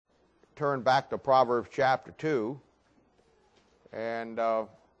turn back to Proverbs chapter 2, and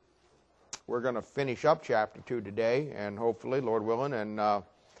we're going to finish up chapter 2 today, and hopefully, Lord willing, and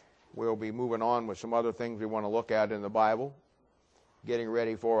we'll be moving on with some other things we want to look at in the Bible, getting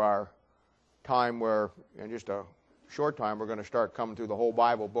ready for our time where, in just a short time, we're going to start coming through the whole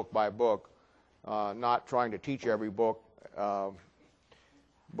Bible book by book, not trying to teach every book,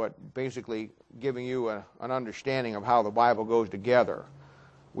 but basically giving you an understanding of how the Bible goes together.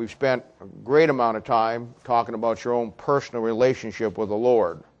 We've spent a great amount of time talking about your own personal relationship with the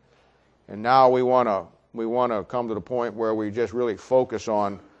Lord. And now we want to come to the point where we just really focus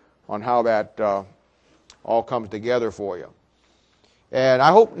on how that all comes together for you. And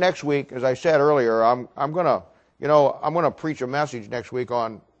I hope next week, as I said earlier, I'm going to preach a message next week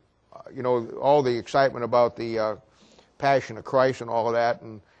on all the excitement about the Passion of Christ and all of that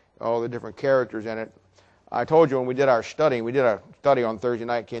and all the different characters in it. I told you when we did a study on Thursday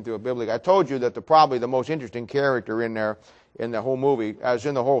night, came through a biblical. I told you that probably the most interesting character in there, in the whole movie, as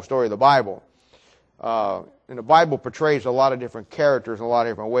in the whole story of the Bible. And the Bible portrays a lot of different characters in a lot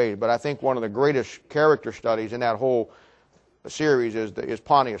of different ways, but I think one of the greatest character studies in that whole series is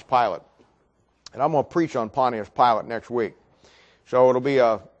Pontius Pilate. And I'm going to preach on Pontius Pilate next week. So it'll be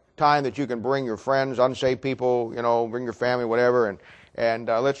a time that you can bring your friends, unsaved people, bring your family, whatever, and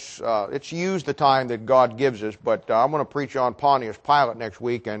let's use the time that God gives us. But I'm going to preach on Pontius Pilate next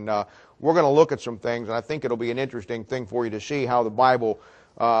week, and we're going to look at some things, and I think it'll be an interesting thing for you to see how the Bible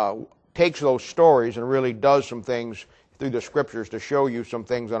takes those stories and really does some things through the Scriptures to show you some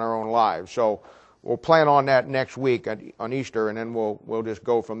things in our own lives. So we'll plan on that next week on Easter, and then we'll just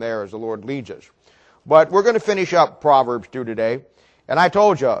go from there as the Lord leads us. But we're going to finish up Proverbs 2 today. And I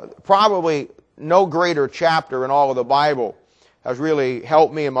told you, probably no greater chapter in all of the Bible has really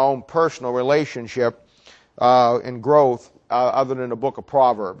helped me in my own personal relationship and growth other than the book of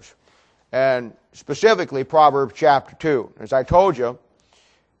Proverbs. And specifically Proverbs chapter 2. As I told you,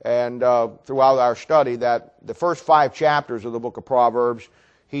 and throughout our study, that the first 5 chapters of the book of Proverbs,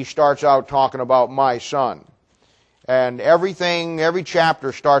 he starts out talking about my son. And every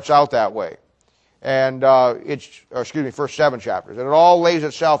chapter starts out that way. And first 7 chapters. And it all lays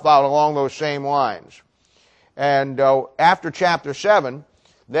itself out along those same lines. And after chapter 7,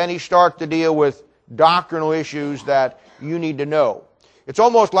 then he starts to deal with doctrinal issues that you need to know. It's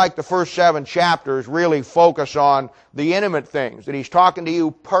almost like the first 7 chapters really focus on the intimate things, that he's talking to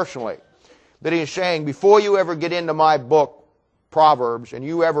you personally. That he's saying, before you ever get into my book, Proverbs, and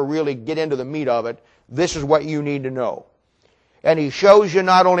you ever really get into the meat of it, this is what you need to know. And he shows you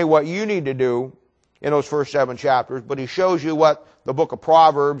not only what you need to do in those first 7 chapters, but he shows you what the book of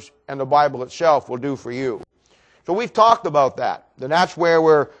Proverbs and the Bible itself will do for you. So we've talked about that. And that's where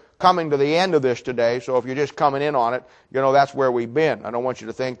we're coming to the end of this today. So if you're just coming in on it, that's where we've been. I don't want you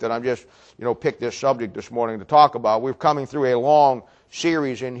to think that I'm just, picked this subject this morning to talk about. We're coming through a long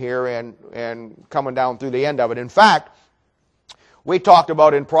series in here and coming down through the end of it. In fact, we talked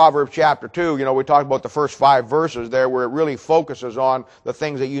about in Proverbs chapter 2, we talked about the first 5 verses there where it really focuses on the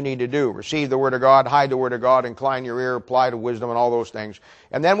things that you need to do. Receive the Word of God, hide the Word of God, incline your ear, apply to wisdom, and all those things.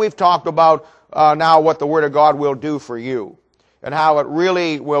 And then we've talked about now what the Word of God will do for you and how it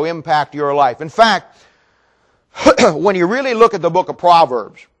really will impact your life. In fact, when you really look at the book of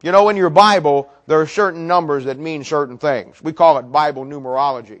Proverbs, in your Bible, there are certain numbers that mean certain things. We call it Bible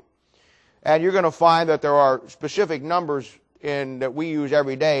numerology. And you're going to find that there are specific numbers that we use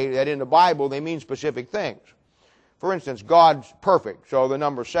every day, that in the Bible they mean specific things. For instance, God's perfect, so the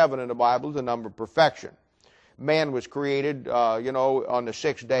number 7 in the Bible is the number of perfection. Man was created, on the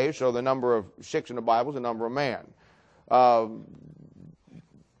 6th day, so the number of 6 in the Bible is the number of man.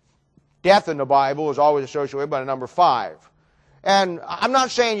 Death in the Bible is always associated by the number 5. And I'm not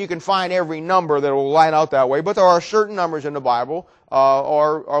saying you can find every number that will line out that way, but there are certain numbers in the Bible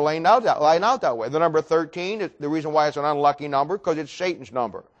are laying out that way. The number 13, the reason why it's an unlucky number, because it's Satan's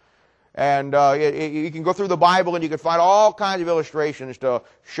number. And you can go through the Bible and you can find all kinds of illustrations to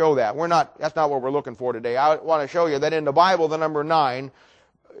show that. That's not what we're looking for today. I want to show you that in the Bible, the number 9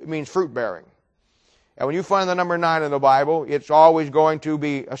 means fruit bearing. And when you find the number 9 in the Bible, it's always going to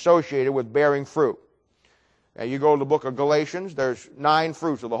be associated with bearing fruit. And you go to the book of Galatians, there's 9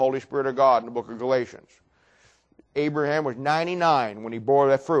 fruits of the Holy Spirit of God in the book of Galatians. Abraham was 99 when he bore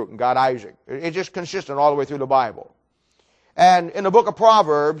that fruit and got Isaac. It's just consistent all the way through the Bible. And in the book of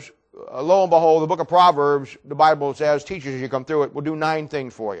Proverbs, lo and behold, the book of Proverbs, the Bible says, teaches as you come through it, will do 9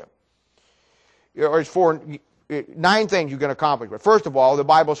 things for you. Or it's 9 things you can accomplish. But first of all, the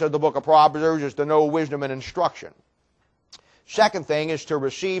Bible says the book of Proverbs is to know wisdom and instruction. Second thing is to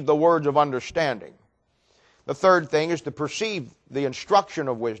receive the words of understanding. The third thing is to perceive the instruction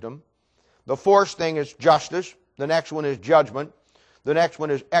of wisdom. The fourth thing is justice. The next one is judgment. The next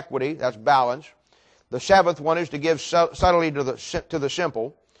one is equity. That's balance. The seventh one is to give subtlety to the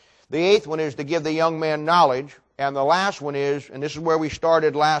simple. The eighth one is to give the young man knowledge. And the last one is, and this is where we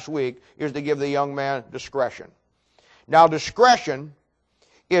started last week, is to give the young man discretion. Now, discretion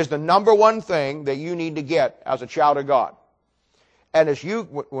is the number one thing that you need to get as a child of God. And as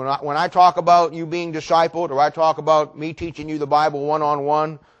when I talk about you being discipled, or I talk about me teaching you the Bible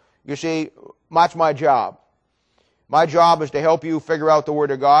one-on-one, you see, that's my job. My job is to help you figure out the Word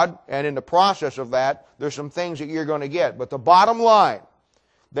of God, and in the process of that, there's some things that you're going to get. But the bottom line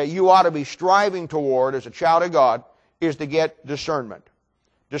that you ought to be striving toward as a child of God is to get discernment,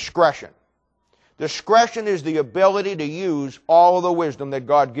 discretion. Discretion is the ability to use all of the wisdom that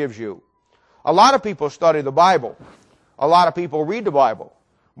God gives you. A lot of people study the Bible. A lot of people read the Bible.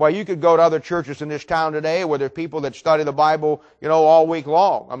 Well, you could go to other churches in this town today where there's people that study the Bible, all week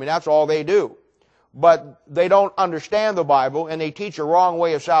long. I mean, that's all they do. But they don't understand the Bible, and they teach a wrong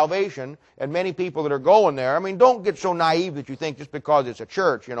way of salvation, and many people that are going there, don't get so naive that you think just because it's a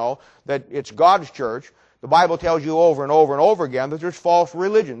church, that it's God's church. The Bible tells you over and over and over again that there's false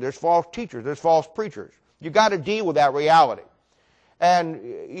religion, there's false teachers, there's false preachers. You've got to deal with that reality. And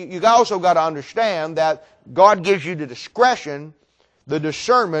you also got to understand that God gives you the discretion. The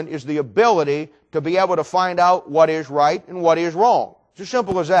discernment is the ability to be able to find out what is right and what is wrong. It's as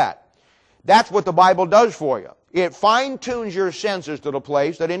simple as that. That's what the Bible does for you. It fine-tunes your senses to the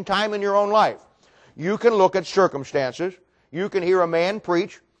place that in time in your own life, you can look at circumstances, you can hear a man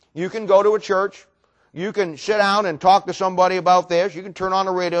preach, you can go to a church, you can sit down and talk to somebody about this, you can turn on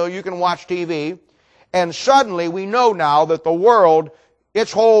the radio, you can watch TV, and suddenly we know now that the world,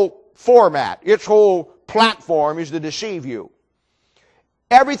 its whole format, its whole platform is to deceive you.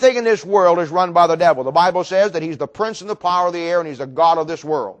 Everything in this world is run by the devil. The Bible says that he's the prince and the power of the air, and he's the god of this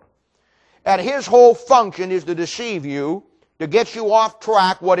world. And his whole function is to deceive you, to get you off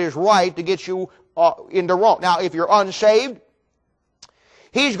track, what is right, to get you into wrong. Now, if you're unsaved,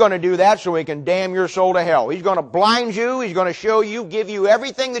 he's going to do that so he can damn your soul to hell. He's going to blind you. He's going to show you, give you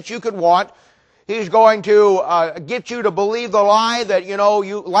everything that you could want. He's going to get you to believe the lie that,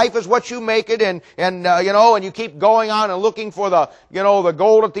 life is what you make it, and you keep going on and looking for the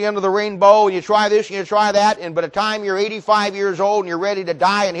gold at the end of the rainbow, and you try this and you try that, and by the time you're 85 years old and you're ready to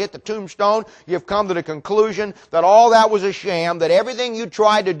die and hit the tombstone, you've come to the conclusion that all that was a sham, that everything you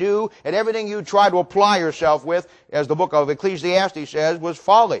tried to do and everything you tried to apply yourself with, as the book of Ecclesiastes says, was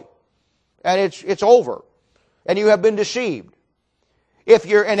folly. And it's over. And you have been deceived.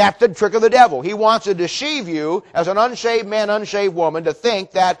 And that's the trick of the devil. He wants to deceive you as an unsaved man, unsaved woman, to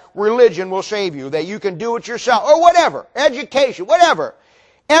think that religion will save you, that you can do it yourself, or whatever, education, whatever.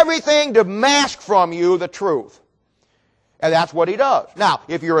 Everything to mask from you the truth. And that's what he does. Now,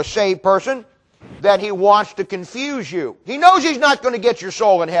 if you're a saved person, then he wants to confuse you. He knows he's not going to get your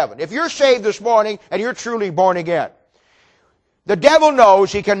soul in heaven. If you're saved this morning and you're truly born again, the devil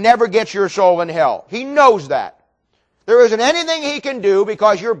knows he can never get your soul in hell. He knows that. There isn't anything he can do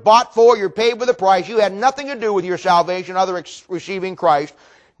because you're bought for, you're paid with a price. You had nothing to do with your salvation other than receiving Christ.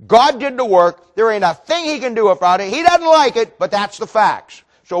 God did the work. There ain't a thing he can do about it. He doesn't like it, but that's the facts.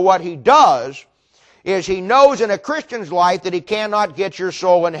 So what he does is he knows in a Christian's life that he cannot get your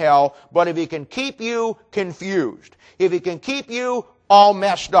soul in hell, but if he can keep you confused, if he can keep you all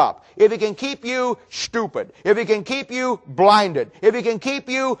messed up, if he can keep you stupid, if he can keep you blinded, if he can keep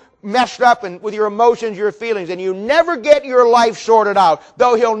you messed up and with your emotions, your feelings, and you never get your life sorted out,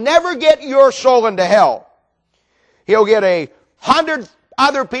 though he'll never get your soul into hell, he'll get 100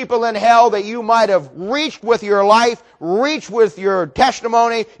 other people in hell that you might have reached with your life, reached with your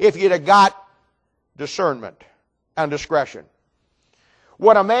testimony, if you'd have got discernment and discretion.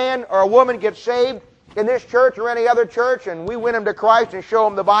 When a man or a woman gets saved in this church or any other church, and we win them to Christ and show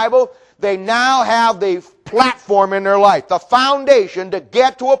them the Bible, they now have the platform in their life, the foundation to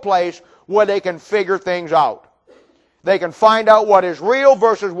get to a place where they can figure things out. They can find out what is real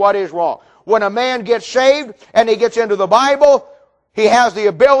versus what is wrong. When a man gets saved and he gets into the Bible, he has the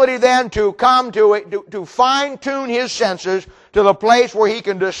ability then to come to fine-tune his senses to the place where he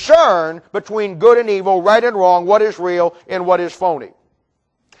can discern between good and evil, right and wrong, what is real and what is phony.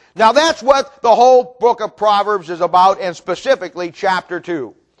 Now that's what the whole book of Proverbs is about, and specifically chapter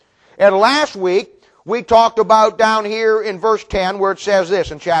 2. And last week, we talked about down here in verse 10 where it says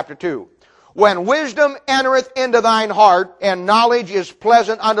this in chapter 2. When wisdom entereth into thine heart, and knowledge is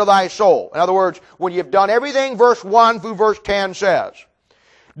pleasant unto thy soul. In other words, when you've done everything verse 1 through verse 10 says,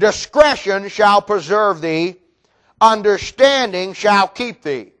 discretion shall preserve thee, understanding shall keep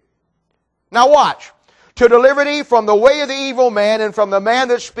thee. Now watch. to deliver thee from the way of the evil man, and from the man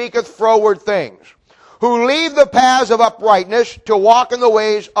that speaketh froward things, who leave the paths of uprightness to walk in the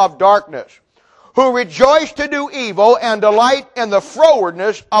ways of darkness, who rejoice to do evil and delight in the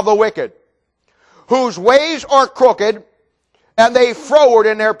frowardness of the wicked, whose ways are crooked, and they froward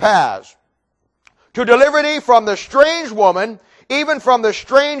in their paths, to deliver thee from the strange woman, even from the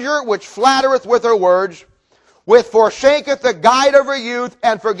stranger which flattereth with her words, which forsaketh the guide of her youth,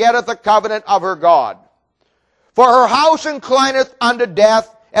 and forgetteth the covenant of her God. For her house inclineth unto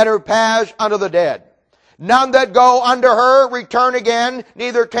death, and her paths unto the dead. None that go unto her return again,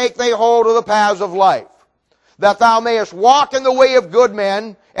 neither take they hold of the paths of life. That thou mayest walk in the way of good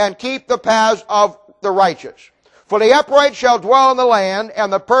men, and keep the paths of the righteous. For the upright shall dwell in the land,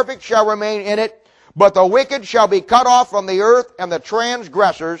 and the perfect shall remain in it. But the wicked shall be cut off from the earth, and the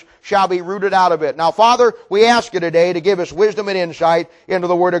transgressors shall be rooted out of it. Now, Father, we ask you today to give us wisdom and insight into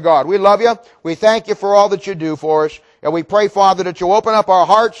the Word of God. We love you. We thank you for all that you do for us. And we pray, Father, that you'll open up our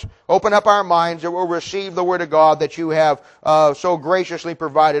hearts, open up our minds, that we'll receive the Word of God that you have so graciously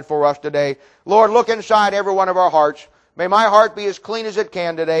provided for us today. Lord, look inside every one of our hearts. May my heart be as clean as it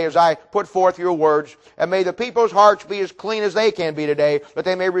can today as I put forth your words. And may the people's hearts be as clean as they can be today, that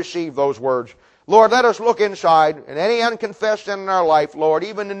they may receive those words. Lord, let us look inside, and any unconfessed sin in our life, Lord,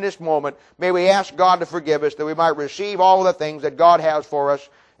 even in this moment, may we ask God to forgive us, that we might receive all of the things that God has for us.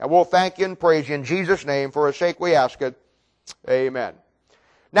 And we'll thank you and praise you in Jesus' name. For his sake we ask it. Amen.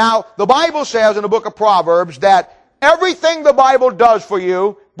 Now, the Bible says in the book of Proverbs that everything the Bible does for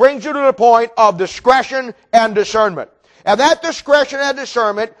you brings you to the point of discretion and discernment. And that discretion and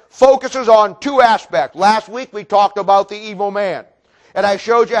discernment focuses on two aspects. Last week we talked about the evil man. And I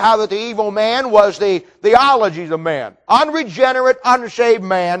showed you how that the evil man was the theologies of man. Unregenerate, unsaved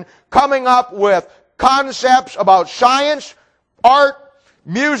man coming up with concepts about science, art,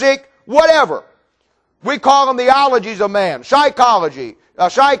 music, whatever. We call them theologies of man. Psychology,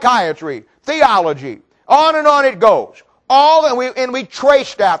 psychiatry, theology. On and on it goes. And we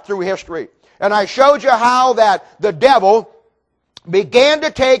trace that through history. And I showed you how that the devil began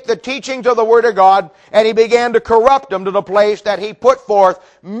to take the teachings of the Word of God, and he began to corrupt them to the place that he put forth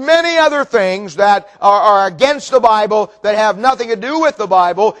many other things that are against the Bible, that have nothing to do with the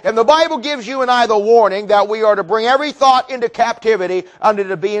Bible. And the Bible gives you and I the warning that we are to bring every thought into captivity under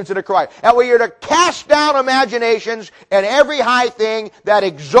the obedience of Christ. And we are to cast down imaginations and every high thing that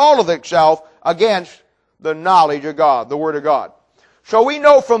exalteth itself against the knowledge of God, the Word of God. So we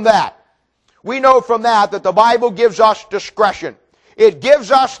know from that that the Bible gives us discretion. It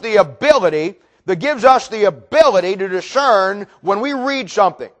gives us the ability to discern when we read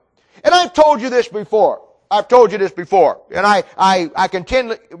something. And I've told you this before. And I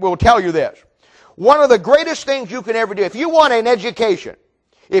continually will tell you this. One of the greatest things you can ever do, if you want an education,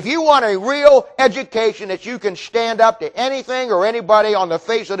 if you want a real education that you can stand up to anything or anybody on the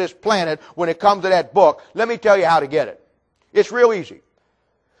face of this planet when it comes to that book, let me tell you how to get it. It's real easy.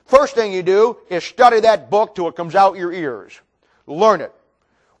 First thing you do is study that book till it comes out your ears. Learn it.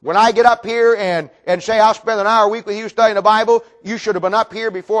 When I get up here and say I'll spend an hour a week with you studying the Bible, you should have been up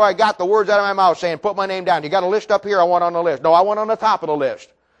here before I got the words out of my mouth saying, put my name down. You got a list up here? I want on the list. No, I want on the top of the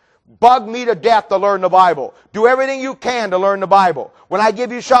list. Bug me to death to learn the Bible. Do everything you can to learn the Bible. When I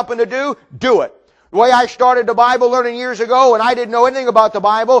give you something to do it. The way I started the Bible learning years ago, and I didn't know anything about the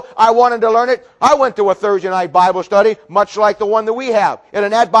Bible, I wanted to learn it. I went to a Thursday night Bible study, much like the one that we have. And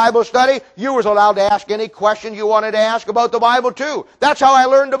in that Bible study, you was allowed to ask any questions you wanted to ask about the Bible too. That's how I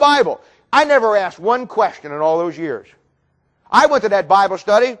learned the Bible. I never asked one question in all those years. I went to that Bible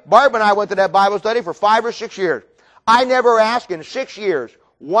study. Barb and I went to that Bible study for 5 or 6 years. I never asked in 6 years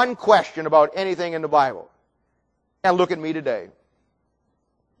one question about anything in the Bible. And look at me today.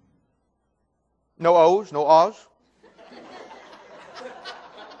 No O's, no O's.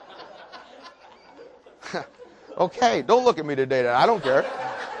 Okay, don't look at me today. I don't care.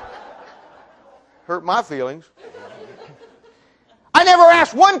 Hurt my feelings. I never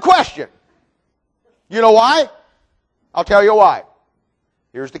asked one question. You know why? I'll tell you why.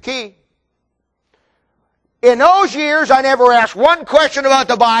 Here's the key. In those years, I never asked one question about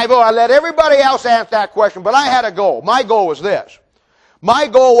the Bible. I let everybody else ask that question, but I had a goal. My goal was this. My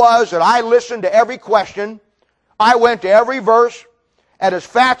goal was that I listened to every question. I went to every verse. And as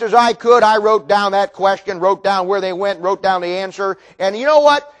fast as I could, I wrote down that question, wrote down where they went, wrote down the answer. And you know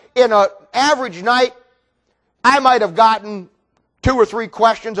what? In an average night, I might have gotten 2 or 3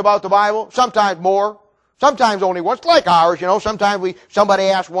 questions about the Bible. Sometimes more. Sometimes only once. Like ours, you know. Sometimes somebody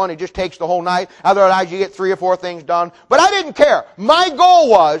asks one, it just takes the whole night. Otherwise, you get 3 or 4 things done. But I didn't care. My goal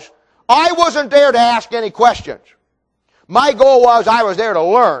was, I wasn't there to ask any questions. My goal was I was there to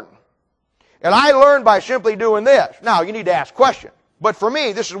learn. And I learned by simply doing this. Now, you need to ask questions. But for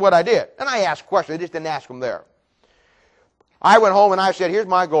me, this is what I did. And I asked questions. I just didn't ask them there. I went home and I said, here's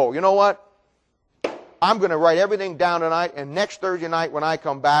my goal. You know what? I'm going to write everything down tonight, and next Thursday night when I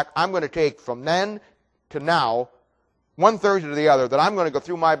come back, I'm going to take from then to now, one Thursday to the other, that I'm going to go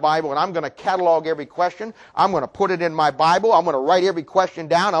through my Bible and I'm going to catalog every question. I'm going to put it in my Bible. I'm going to write every question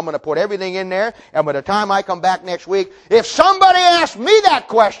down. I'm going to put everything in there. And by the time I come back next week, if somebody asks me that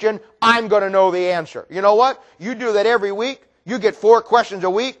question, I'm going to know the answer. You know what? You do that every week. You get 4 questions a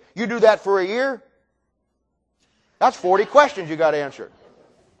week. You do that for a year. That's 40 questions you got answered.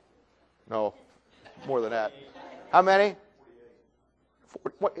 No, more than that. How many?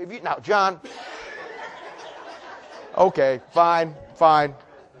 40, what, have you, now, John. Okay, fine.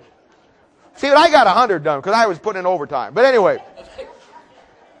 See, but I got 100 done because I was putting in overtime. But anyway,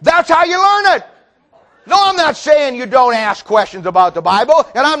 that's how you learn it. No, I'm not saying you don't ask questions about the Bible,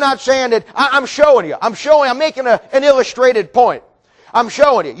 and I'm not saying that. I'm showing you. I'm making an illustrated point. I'm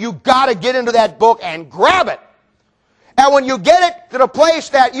showing you. You got to get into that book and grab it. And when you get it to the place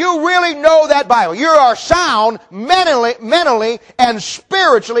that you really know that Bible, you are sound mentally and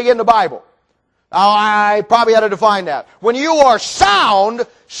spiritually in the Bible. Now, I probably ought to define that. When you are sound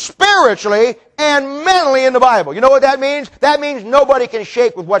spiritually and mentally in the Bible. You know what that means? That means nobody can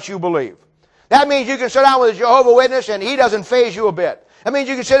shake with what you believe. That means you can sit down with a Jehovah's Witness and he doesn't faze you a bit. That means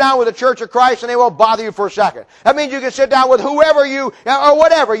you can sit down with the Church of Christ and they won't bother you for a second. That means you can sit down with whoever you, or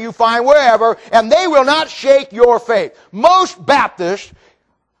whatever you find, wherever, and they will not shake your faith. Most Baptists,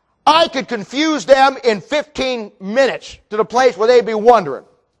 I could confuse them in 15 minutes to the place where they'd be wondering.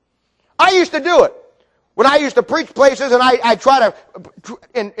 I used to do it. When I used to preach places and I try to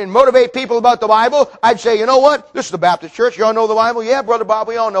and motivate people about the Bible, I'd say, you know what? This is the Baptist church. You all know the Bible? Yeah, Brother Bob,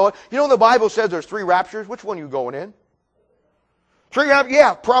 we all know it. You know the Bible says there's 3 raptures? Which one are you going in? 3 raptures?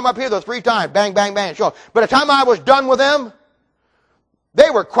 Yeah, prom up here, the 3 times. Bang, bang, bang. Sure. By the time I was done with them, they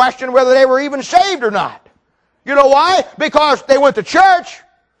were questioning whether they were even saved or not. You know why? Because they went to church.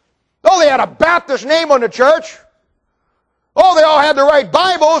 Oh, they had a Baptist name on the church. Oh, they all had the right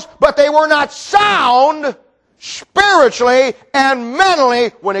Bibles, but they were not sound spiritually and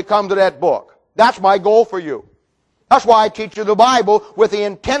mentally when it comes to that book. That's my goal for you. That's why I teach you the Bible with the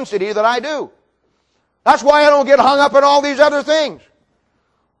intensity that I do. That's why I don't get hung up on all these other things.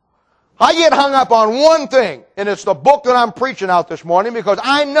 I get hung up on one thing, and it's the book that I'm preaching out this morning, because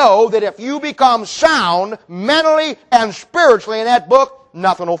I know that if you become sound mentally and spiritually in that book,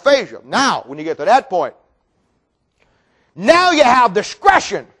 nothing will faze you. Now, when you get to that point, now you have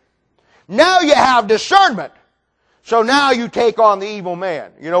discretion. Now you have discernment. So now you take on the evil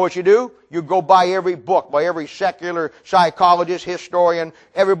man. You know what you do? You go buy every book, by every secular psychologist, historian,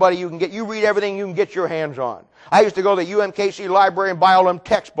 everybody you can get. You read everything you can get your hands on. I used to go to the UMKC library and buy all them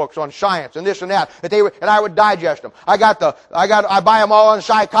textbooks on science and this and that, and I would digest them. I buy them all on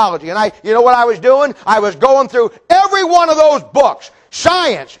psychology. And you know what I was doing? I was going through every one of those books.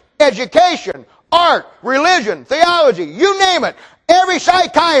 Science, education, art, religion, theology, you name it. Every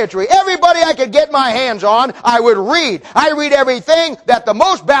psychiatry, everybody I could get my hands on, I would read. I read everything that the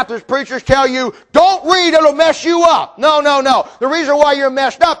most Baptist preachers tell you, don't read, it'll mess you up. No. The reason why you're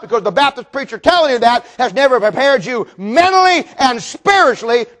messed up, because the Baptist preacher telling you that has never prepared you mentally and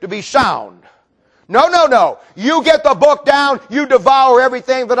spiritually to be sound. No. You get the book down, you devour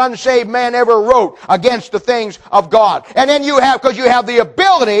everything that unsaved man ever wrote against the things of God. And then because you have the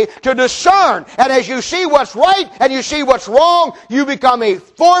ability to discern. And as you see what's right and you see what's wrong, you become a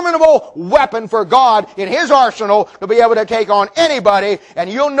formidable weapon for God in His arsenal to be able to take on anybody. And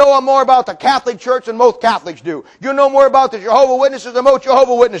you'll know more about the Catholic Church than most Catholics do. You'll know more about the Jehovah's Witnesses than most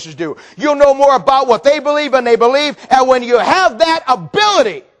Jehovah's Witnesses do. You'll know more about what they believe and they believe. And when you have that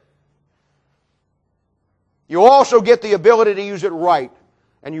ability, you also get the ability to use it right,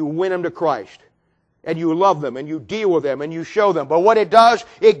 and you win them to Christ, and you love them, and you deal with them, and you show them. But what it does,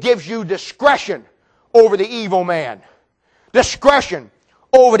 it gives you discretion over the evil man. Discretion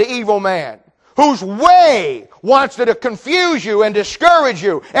over the evil man, whose way wants to confuse you and discourage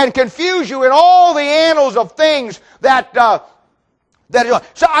you, and confuse you in all the annals of things that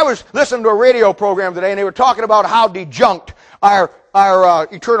so I was listening to a radio program today, and they were talking about how defunct our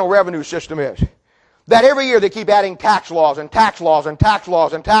Internal Revenue System is. That every year they keep adding tax laws and tax laws and tax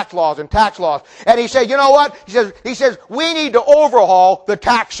laws and tax laws and tax laws. And he said, you know what? He says, we need to overhaul the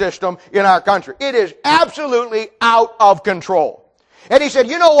tax system in our country. It is absolutely out of control. And he said,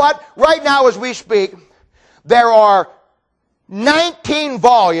 you know what? Right now as we speak, there are 19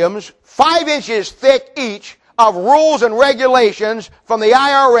 volumes, 5 inches thick each, of rules and regulations from the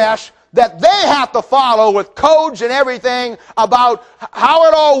IRS that they have to follow with codes and everything about how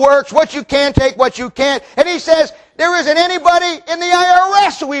it all works, what you can take, what you can't. And he says, there isn't anybody in the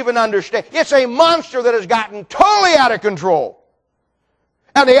IRS who even understands. It's a monster that has gotten totally out of control.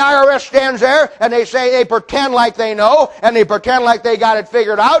 And the IRS stands there and they pretend like they know and they pretend like they got it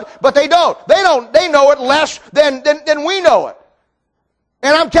figured out, but they don't. They know it less than we know it.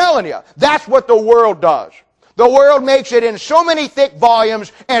 And I'm telling you, that's what the world does. The world makes it in so many thick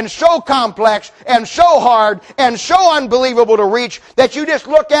volumes and so complex and so hard and so unbelievable to reach that you just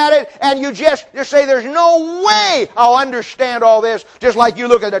look at it and you just say, there's no way I'll understand all this. Just like you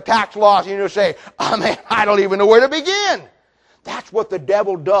look at the tax laws and you say, oh man, I don't even know where to begin. That's what the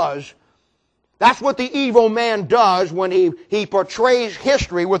devil does. That's what the evil man does when he portrays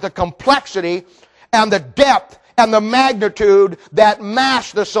history with the complexity and the depth and the magnitude that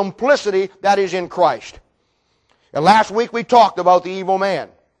mask the simplicity that is in Christ. And last week we talked about the evil man.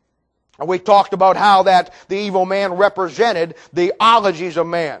 And we talked about how that the evil man represented the ologies of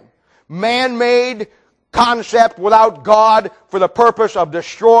man. Man-made concept without God for the purpose of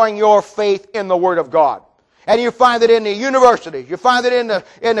destroying your faith in the Word of God. And you find it in the universities, you find it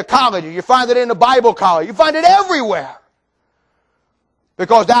in the colleges, you find it in the Bible college, you find it everywhere.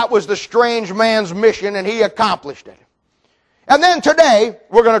 Because that was the strange man's mission and he accomplished it. And then today,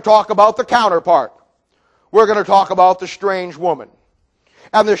 we're going to talk about the counterpart. We're going to talk about the strange woman.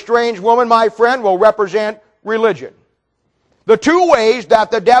 And the strange woman, my friend, will represent religion. The two ways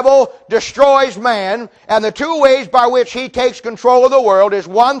that the devil destroys man and the two ways by which he takes control of the world is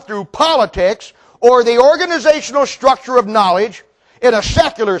one through politics, or the organizational structure of knowledge in a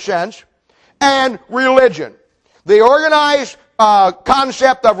secular sense, and religion. The organized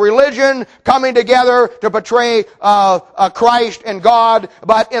concept of religion coming together to portray Christ and God,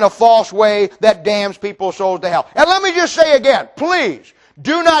 but in a false way that damns people's souls to hell. And let me just say again, please,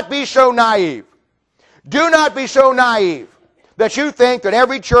 do not be so naive. Do not be so naive that you think that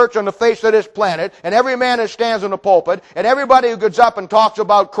every church on the face of this planet, and every man that stands in the pulpit, and everybody who gets up and talks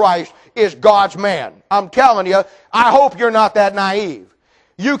about Christ is God's man. I'm telling you, I hope you're not that naive.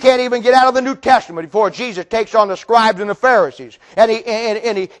 You can't even get out of the New Testament before Jesus takes on the scribes and the Pharisees. And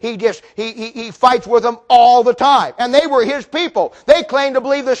he fights with them all the time. And they were his people. They claimed to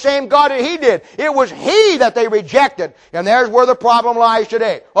believe the same God that he did. It was he that they rejected. And there's where the problem lies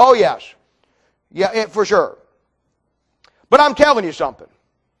today. Oh yes. Yeah, for sure. But I'm telling you something.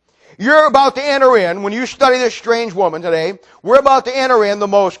 You're about to enter in, when you study this strange woman today, we're about to enter in the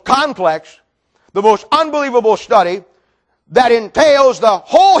most complex, the most unbelievable study that entails the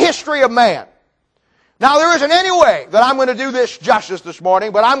whole history of man. Now, there isn't any way that I'm going to do this justice this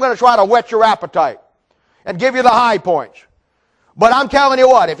morning, but I'm going to try to whet your appetite and give you the high points. But I'm telling you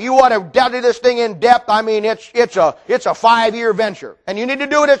what, if you want to study this thing in depth, I mean, it's a 5-year venture. And you need to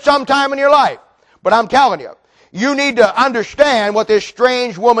do it at some time in your life. But I'm telling you, you need to understand what this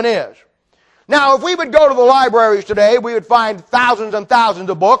strange woman is. Now, if we would go to the libraries today, we would find thousands and thousands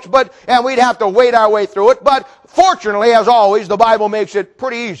of books, and we'd have to wade our way through it. But fortunately, as always, the Bible makes it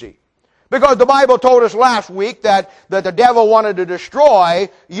pretty easy. Because the Bible told us last week that the devil wanted to destroy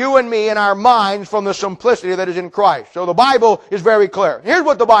you and me in our minds from the simplicity that is in Christ. So the Bible is very clear. Here's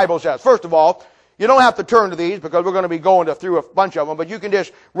what the Bible says. First of all, you don't have to turn to these because we're going to be going through a bunch of them, but you can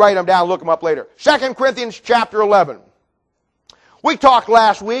just write them down and look them up later. 2 Corinthians chapter 11. We talked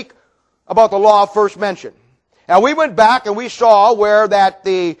last week about the law of first mention. And we went back and we saw where that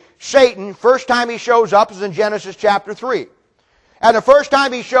the Satan, first time he shows up is in Genesis chapter 3. And the first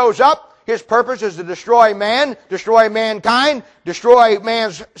time he shows up, his purpose is to destroy man, destroy mankind, destroy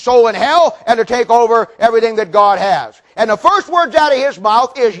man's soul in hell, and to take over everything that God has. And the first words out of his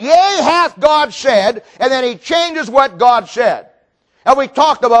mouth is, yea, hath God said, and then he changes what God said. And we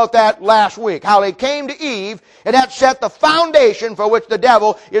talked about that last week, how he came to Eve, and that set the foundation for which the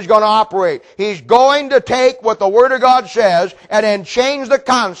devil is going to operate. He's going to take what the Word of God says, and then change the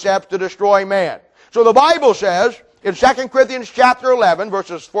concepts to destroy man. So the Bible says, in 2 Corinthians chapter 11,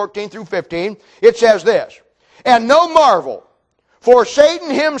 verses 14 through 15, it says this, and no marvel, for Satan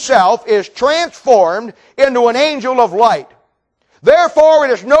himself is transformed into an angel of light. Therefore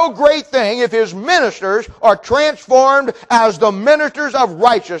it is no great thing if his ministers are transformed as the ministers of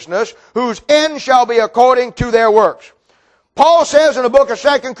righteousness, whose end shall be according to their works. Paul says in the book of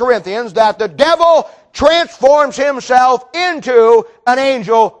 2 Corinthians that the devil transforms himself into an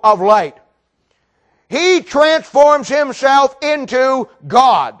angel of light. He transforms himself into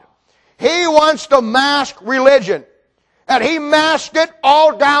God. He wants to mask religion. And he masked it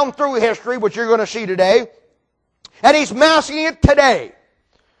all down through history, which you're going to see today. And he's masking it today.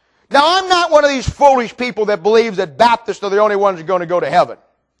 Now, I'm not one of these foolish people that believes that Baptists are the only ones who are going to go to heaven.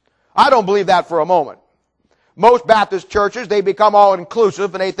 I don't believe that for a moment. Most Baptist churches, they become all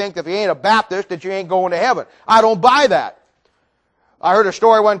inclusive and they think that if you ain't a Baptist that you ain't going to heaven. I don't buy that. I heard a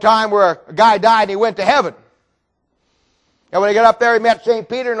story one time where a guy died and he went to heaven. And when he got up there, he met St.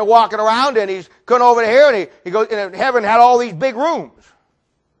 Peter and they're walking around and he's coming over here and he goes, and heaven had all these big rooms.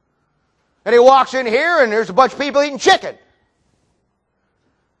 And he walks in here and there's a bunch of people eating chicken.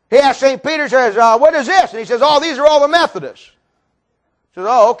 He asks St. Peter, says, what is this? And he says, oh, these are all the Methodists. He says,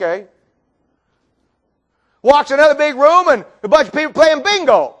 oh, okay. Walks in another big room and a bunch of people playing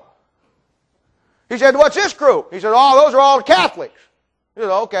bingo. He said, what's this group? He said, oh, those are all the Catholics. He said,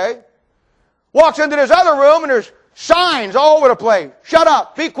 okay. Walks into this other room and there's signs all over the place. Shut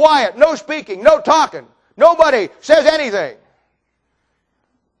up, be quiet, no speaking, no talking. Nobody says anything.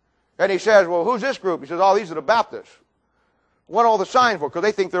 And he says, well, who's this group? He says, oh, these are the Baptists. What are all the signs for? Because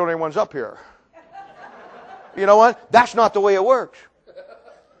they think they're the only ones up here. You know what? That's not the way it works.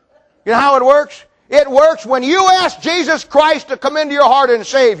 You know how it works? It works when you ask Jesus Christ to come into your heart and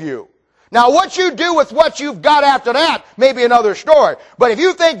save you. Now, what you do with what you've got after that may be another story. But if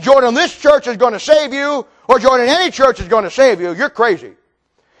you think joining this church is going to save you, or joining any church is going to save you, you're crazy.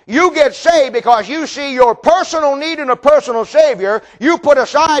 You get saved because you see your personal need in a personal Savior. You put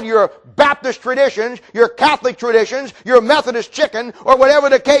aside your Baptist traditions, your Catholic traditions, your Methodist chicken, or whatever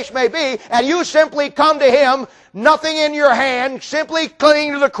the case may be, and you simply come to Him, nothing in your hand, simply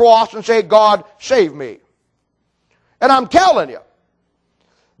clinging to the cross and say, God, save me. And I'm telling you,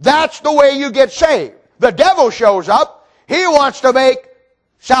 that's the way you get saved. The devil shows up. He wants to make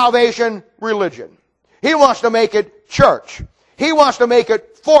salvation religion. He wants to make it church. He wants to make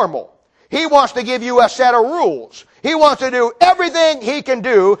it formal. He wants to give you a set of rules. He wants to do everything he can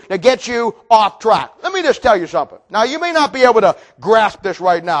do to get you off track. Let me just tell you something. Now, you may not be able to grasp this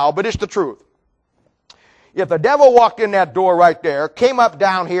right now, but it's the truth. If the devil walked in that door right there, came up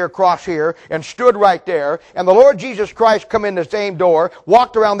down here, across here, and stood right there, and the Lord Jesus Christ come in the same door,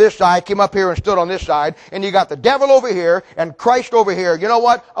 walked around this side, came up here and stood on this side, and you got the devil over here and Christ over here, you know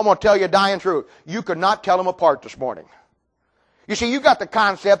what? I'm going to tell you a dying truth. You could not tell them apart this morning. You see, you got the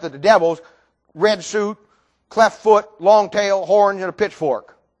concept that the devil's red suit, cleft foot, long tail, horns, and a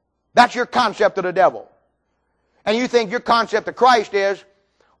pitchfork. That's your concept of the devil. And you think your concept of Christ is,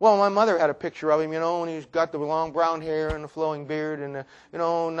 well, my mother had a picture of him, you know, and he's got the long brown hair and the flowing beard and the, you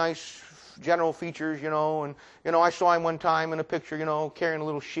know, nice general features, you know, and, you know, I saw him one time in a picture, you know, carrying a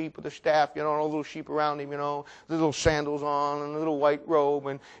little sheep with a staff, you know, and a little sheep around him, you know, the little sandals on and a little white robe,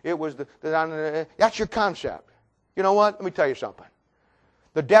 and it was that's your concept. You know what? Let me tell you something.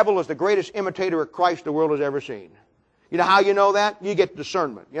 The devil is the greatest imitator of Christ the world has ever seen. You know how you know that? You get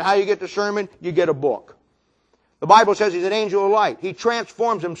discernment. You know how you get discernment? You get a book. The Bible says he's an angel of light. He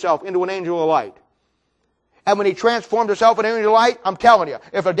transforms himself into an angel of light. And when he transformed himself into an angel of light, I'm telling you,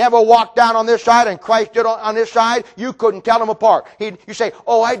 if a devil walked down on this side and Christ did on this side, you couldn't tell them apart. You say,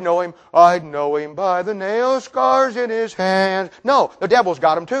 oh, I'd know him by the nail scars in his hands. No, the devil's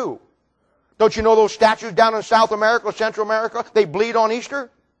got him too. Don't you know those statues down in South America, Central America, they bleed on Easter?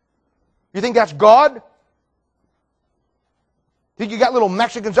 You think that's God? Think you got little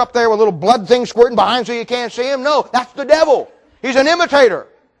Mexicans up there with little blood things squirting behind so you can't see him? No, that's the devil. He's an imitator.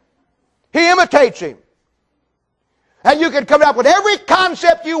 He imitates him. And you can come up with every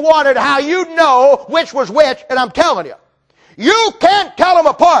concept you wanted, how you know which was which, and I'm telling you, you can't tell them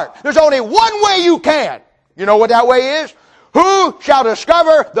apart. There's only one way you can. You know what that way is? Who shall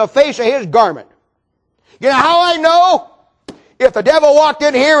discover the face of his garment? You know how I know? If the devil walked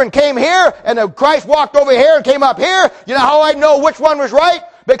in here and came here, and the Christ walked over here and came up here, you know how I know which one was right?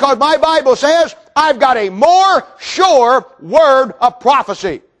 Because my Bible says, I've got a more sure word of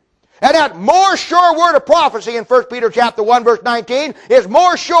prophecy. And that more sure word of prophecy in 1 Peter chapter 1 verse 19 is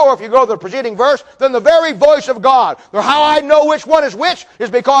more sure, if you go to the preceding verse, than the very voice of God. Or how I know which one is which is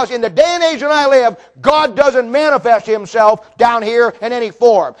because in the day and age that I live, God doesn't manifest himself down here in any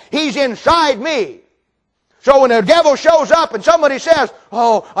form. He's inside me. So when the devil shows up and somebody says,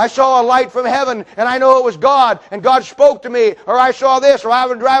 oh, I saw a light from heaven and I know it was God and God spoke to me, or I saw this, or I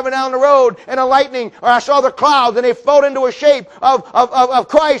was driving down the road and a lightning, or I saw the clouds and they flowed into a shape of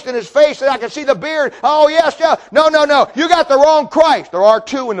Christ in his face and I could see the beard. Oh, yes, yeah. No. You got the wrong Christ. There are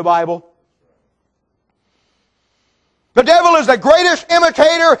two in the Bible. The devil is the greatest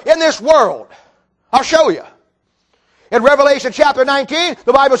imitator in this world. I'll show you. In Revelation chapter 19,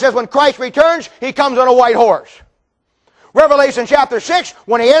 the Bible says when Christ returns, he comes on a white horse. Revelation chapter 6,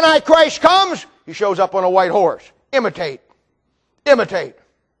 when the Antichrist comes, he shows up on a white horse. Imitate. Imitate.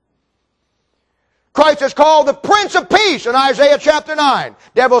 Christ is called the Prince of Peace in Isaiah chapter 9.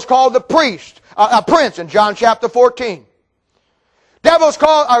 Devil's called the prince in John chapter 14.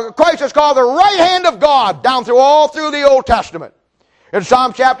 Christ is called the right hand of God down through all through the Old Testament. In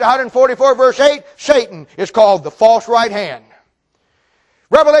Psalm chapter 144 verse 8, Satan is called the false right hand.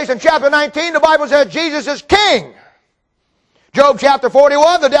 Revelation chapter 19, the Bible says Jesus is king. Job chapter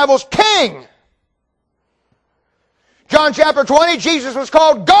 41, the devil's king. John chapter 20, Jesus was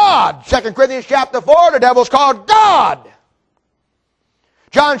called God. 2 Corinthians chapter 4, the devil's called God.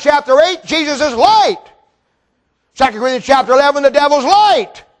 John chapter 8, Jesus is light. 2 Corinthians chapter 11, the devil's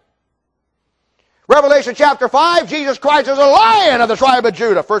light. Revelation chapter 5, Jesus Christ is a lion of the tribe of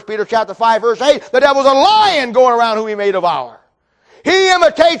Judah. 1 Peter chapter 5 verse 8, the devil's a lion going around who he may devour. He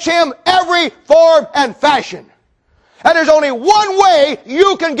imitates him every form and fashion. And there's only one way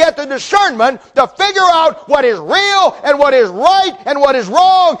you can get the discernment to figure out what is real and what is right and what is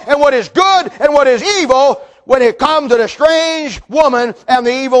wrong and what is good and what is evil when it comes to the strange woman and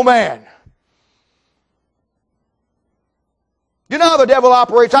the evil man. You know how the devil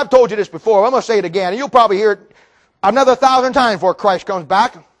operates? I've told you this before. I'm going to say it again. And you'll probably hear it another 1,000 times before Christ comes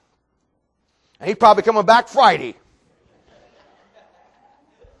back. And he's probably coming back Friday.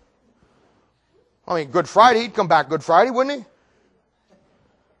 I mean, Good Friday, he'd come back Good Friday, wouldn't he?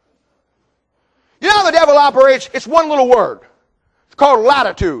 You know how the devil operates? It's one little word. It's called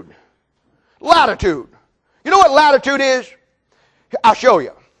latitude. Latitude. You know what latitude is? I'll show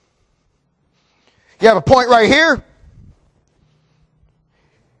you. You have a point right here,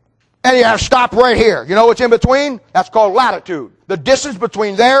 and you have a stop right here. You know what's in between? That's called latitude. The distance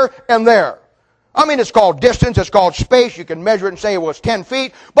between there and there. I mean, it's called distance, it's called space. You can measure it and say it was 10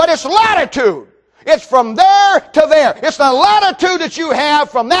 feet, but it's latitude. It's from there to there. It's the latitude that you have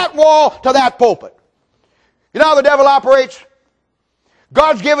from that wall to that pulpit. You know how the devil operates?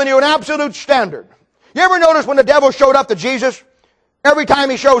 God's given you an absolute standard. You ever notice when the devil showed up to Jesus? Every time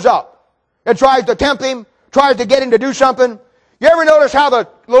he shows up and tries to tempt him, tries to get him to do something. You ever notice how the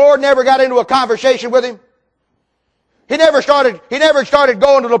Lord never got into a conversation with him? He never started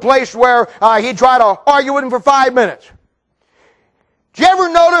going to the place where he'd try to argue with him for 5 minutes. Do you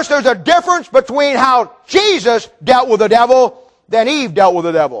ever notice there's a difference between how Jesus dealt with the devil than Eve dealt with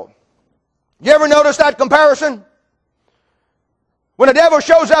the devil? You ever notice that comparison? When the devil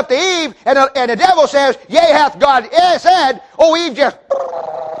shows up to Eve and the devil says, "Yea, hath God said," oh, Eve just,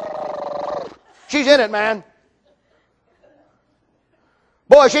 she's in it, man.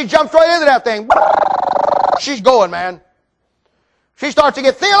 Boy, she jumps right into that thing. She's going, man. She starts to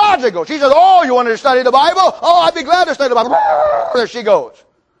get theological. She says, "Oh, you wanted to study the Bible? Oh, I'd be glad to study the Bible." There she goes.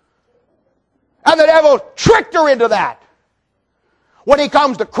 And the devil tricked her into that. When he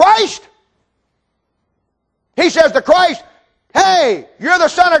comes to Christ, he says to Christ, "Hey, you're the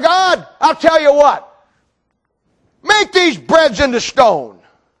Son of God. I'll tell you what. Make these breads into stone."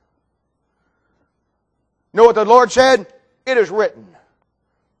 You know what the Lord said? "It is written."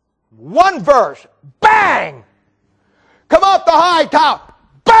 One verse. Bang! Come off the high top.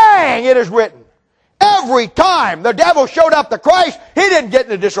 Bang! It is written. Every time the devil showed up to Christ, he didn't get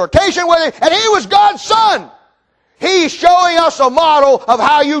in a dissertation with him, and he was God's Son. He's showing us a model of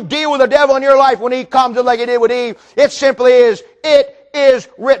how you deal with the devil in your life when he comes in like he did with Eve. It simply is, it is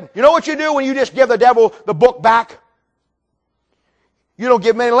written. You know what you do when you just give the devil the book back? You don't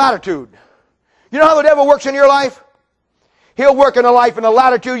give him any latitude. You know how the devil works in your life? He'll work in a life in the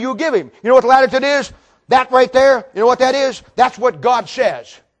latitude you give him. You know what latitude is? That right there, you know what that is? That's what God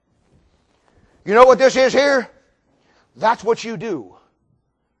says. You know what this is here? That's what you do.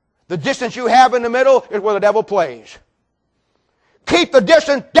 The distance you have in the middle is where the devil plays. Keep the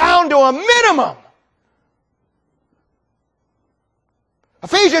distance down to a minimum.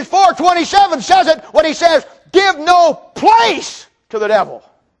 Ephesians 4:27 says it when he says, "Give no place to the devil."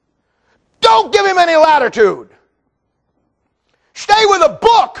 Don't give him any latitude. Stay with the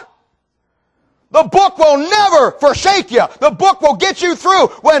book. The book will never forsake you. The book will get you through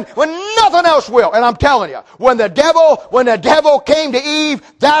when nothing else will. And I'm telling you, when the devil came to Eve,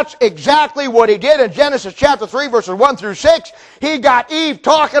 that's exactly what he did in Genesis chapter 3, verses 1 through 6. He got Eve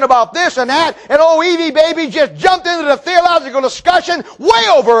talking about this and that, and old Evie baby just jumped into the theological discussion way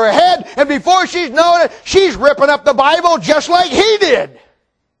over her head, and before she's known it, she's ripping up the Bible just like he did.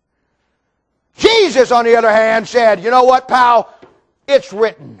 Jesus, on the other hand, said, "You know what, pal? It's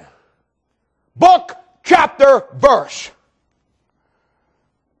written." Book, chapter, verse.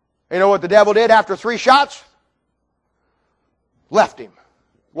 You know what the devil did after 3 shots? Left him.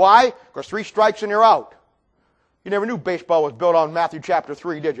 Why? Because 3 strikes and you're out. You never knew baseball was built on Matthew chapter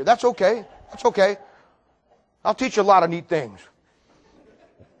 3, did you? That's okay. That's okay. I'll teach you a lot of neat things.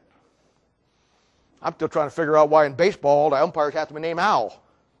 I'm still trying to figure out why in baseball the umpires have to be named Al.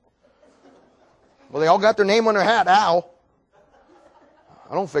 Well, they all got their name on their hat, Al.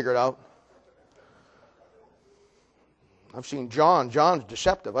 I don't figure it out. I've seen John. John's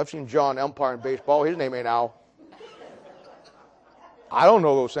deceptive. I've seen John umpire in baseball. His name ain't Al. I don't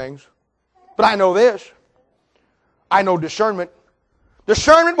know those things. But I know this. I know discernment.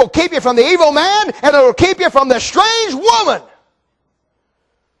 Discernment will keep you from the evil man, and it will keep you from the strange woman.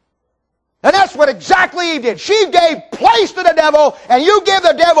 And that's what exactly Eve did. She gave place to the devil, and you give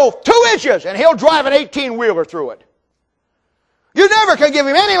the devil 2 inches, and he'll drive an 18-wheeler through it. You never can give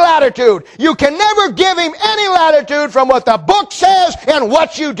him any latitude. You can never give him any latitude from what the book says and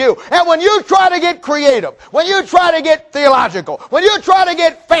what you do. And when you try to get creative, when you try to get theological, when you try to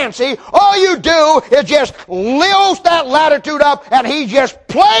get fancy, all you do is just lift that latitude up and he just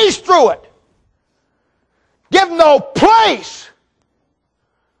plays through it. Give him no place.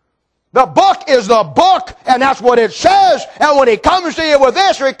 The book is the book, and that's what it says. And when he comes to you with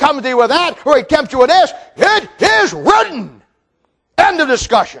this, or he comes to you with that, or he tempts you with this, it is written. End of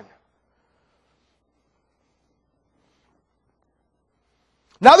discussion.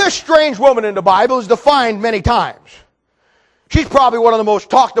 Now this strange woman in the Bible is defined many times. She's probably one of the most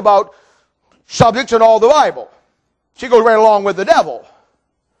talked about subjects in all the Bible. She goes right along with the devil.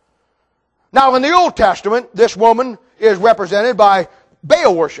 Now in the Old Testament, this woman is represented by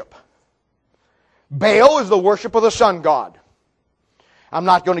Baal worship. Baal is the worship of the sun god. I'm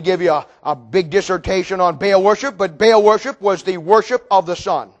not going to give you a big dissertation on Baal worship, but Baal worship was the worship of the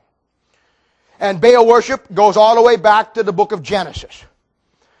sun. And Baal worship goes all the way back to the book of Genesis.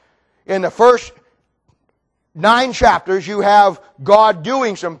 In the first 9 chapters, you have God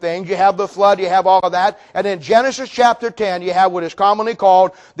doing some things. You have the flood, you have all of that. And in Genesis chapter 10, you have what is commonly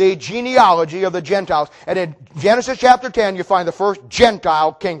called the genealogy of the Gentiles. And in Genesis chapter 10, you find the first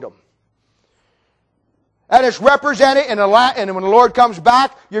Gentile kingdom. And it's represented and when the Lord comes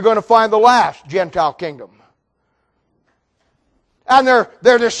back, you're going to find the last Gentile kingdom. And they're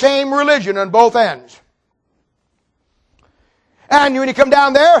the same religion on both ends. And when you come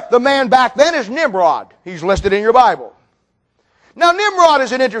down there, the man back then is Nimrod. He's listed in your Bible. Now Nimrod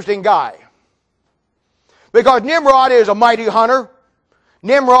is an interesting guy. Because Nimrod is a mighty hunter.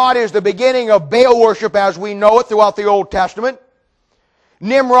 Nimrod is the beginning of Baal worship as we know it throughout the Old Testament.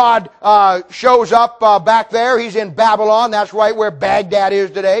 Nimrod shows up back there. He's in Babylon. That's right where Baghdad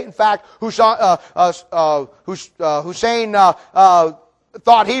is today. In fact, Hussein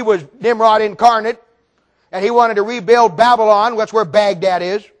thought he was Nimrod incarnate, and he wanted to rebuild Babylon. That's where Baghdad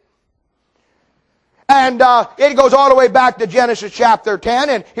is. And it goes all the way back to Genesis chapter 10,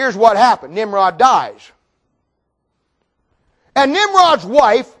 and here's what happened. Nimrod dies. And Nimrod's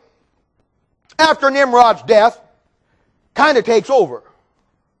wife, after Nimrod's death, kind of takes over.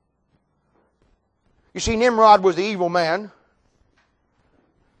 You see, Nimrod was the evil man.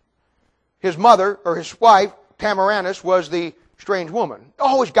 His mother, or his wife, Tamaranus, was the strange woman.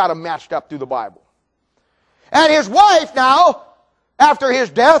 Always got them matched up through the Bible. And his wife now, after his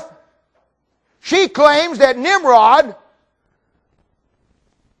death, she claims that Nimrod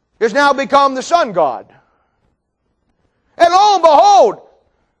has now become the sun god. And lo and behold,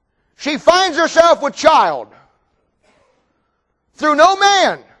 she finds herself with child through no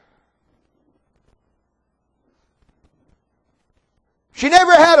man. She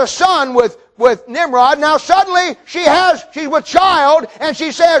never had a son with Nimrod. Now suddenly she's with child, and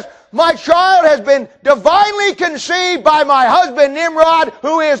she says, my child has been divinely conceived by my husband Nimrod,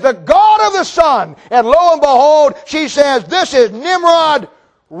 who is the God of the sun. And lo and behold, she says, this is Nimrod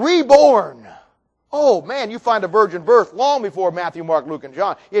reborn. Oh man, you find a virgin birth long before Matthew, Mark, Luke, and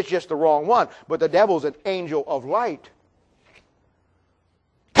John. It's just the wrong one. But the devil's an angel of light.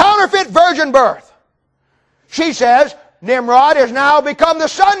 Counterfeit virgin birth. She says, Nimrod has now become the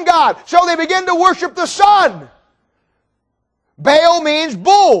sun god. So they begin to worship the sun. Baal means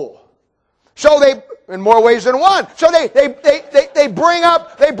bull. So they, in more ways than one. So they bring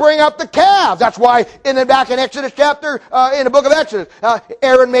up the calves. That's why back in Exodus chapter, in the book of Exodus,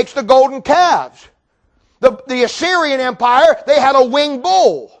 Aaron makes the golden calves. The Assyrian Empire, they had a winged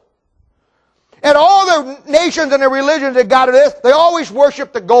bull. And all the nations and the religions that got to this, they always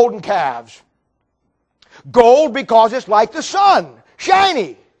worship the golden calves. Gold because it's like the sun,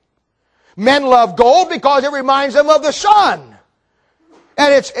 shiny. Men love gold because it reminds them of the sun.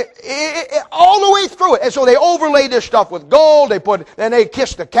 And it's all the way through it. And so they overlaid this stuff with gold. Then they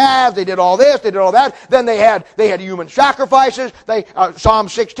kissed the calves. They did all this. They did all that. Then they had human sacrifices. Psalm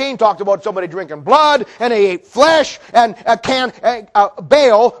 16 talked about somebody drinking blood, and they ate flesh. And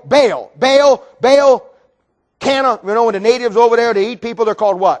Baal. When the natives over there, they eat people. They're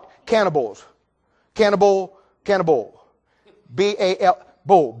called what? Cannibals. Cannibal. B-A-L.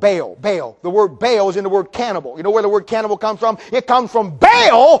 bull, Baal, Baal. The word Baal is in the word cannibal. You know where the word cannibal comes from? It comes from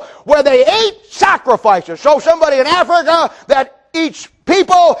Baal, where they ate sacrifices. So somebody in Africa that eats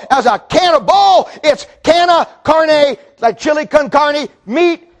people as a cannibal, it's canna carne, like chili con carne,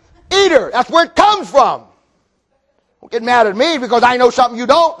 meat eater. That's where it comes from. Don't get mad at me because I know something you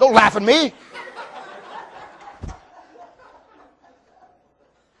don't. Don't laugh at me.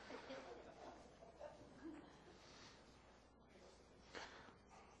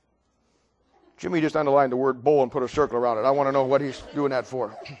 Jimmy just underlined the word bull and put a circle around it. I want to know what he's doing that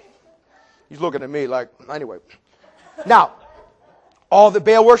for. He's looking at me like, anyway. Now, all the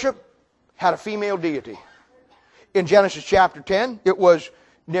Baal worship had a female deity. In Genesis chapter 10, it was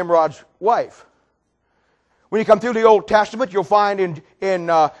Nimrod's wife. When you come through the Old Testament, you'll find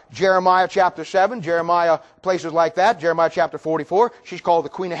in Jeremiah chapter 7, Jeremiah, places like that, Jeremiah chapter 44, she's called the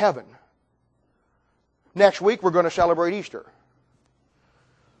Queen of Heaven. Next week, we're going to celebrate Easter.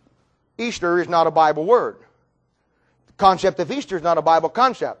 Easter is not a Bible word. The concept of Easter is not a Bible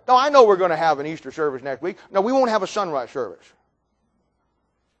concept. No, I know we're going to have an Easter service next week. No, we won't have a sunrise service.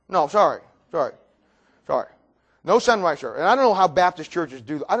 No, sorry. No sunrise service. And I don't know how Baptist churches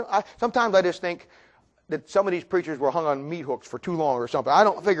do that. Sometimes I just think that some of these preachers were hung on meat hooks for too long or something. I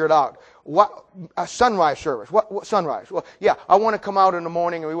don't figure it out. What a sunrise service? What sunrise? Well, yeah, I want to come out in the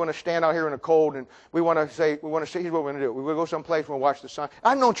morning and we want to stand out here in the cold and we want to say, here's what we're going to do. We're going to go someplace and we'll watch the sun.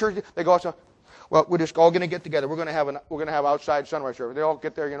 I've known churches, they go outside. Well, we're just all going to get together. We're going to have outside sunrise service. They all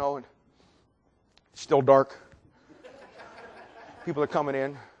get there, and it's still dark. People are coming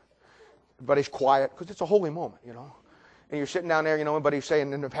in. Everybody's quiet because it's a holy moment, And you're sitting down there, everybody's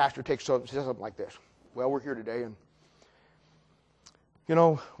saying, and the pastor says something like this. Well, we're here today, and,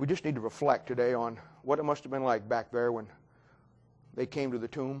 we just need to reflect today on what it must have been like back there when they came to the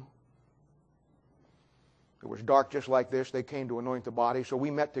tomb. It was dark just like this. They came to anoint the body, so we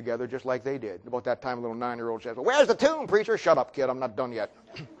met together just like they did. About that time, a little 9-year-old says, well, where's the tomb, preacher? Shut up, kid. I'm not done yet.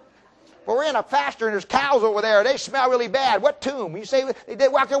 Well, we're in a pasture, and there's cows over there. They smell really bad. What tomb? You say,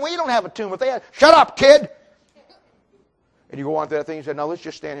 why can we don't have a tomb? If they had, shut up, kid. And you go on to that thing and say, now let's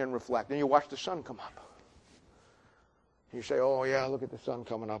just stand here and reflect. Then you watch the sun come up. And you say, oh, yeah, look at the sun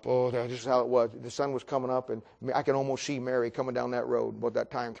coming up. Oh, this is how it was. The sun was coming up, and I can almost see Mary coming down that road. About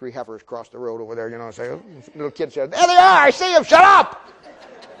that time, 3 heifers crossed the road over there. I say, oh, little kid said, there they are. I see them. Shut up.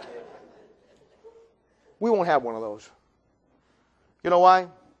 We won't have one of those. You know why?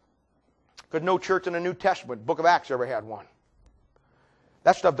 Because no church in the New Testament, Book of Acts, ever had one.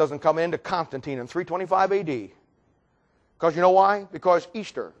 That stuff doesn't come into Constantine in 325 A.D., because you know why? Because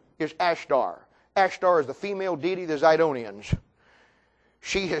Easter is Ashtar. Ashtar is the female deity of the Zidonians.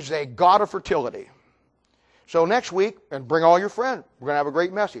 She is a god of fertility. So next week, and bring all your friends. We're going to have a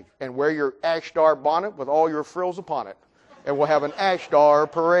great message. And wear your Ashtar bonnet with all your frills upon it. And we'll have an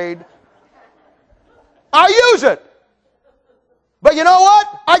Ashtar parade. I use it. But you know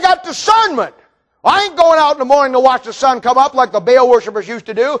what? I got discernment. I ain't going out in the morning to watch the sun come up like the Baal worshipers used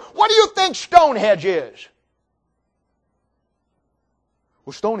to do. What do you think Stonehenge is?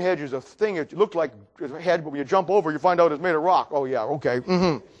 Well, Stonehenge is a thing that looks like a head, but when you jump over, you find out it's made of rock. Oh, yeah, okay.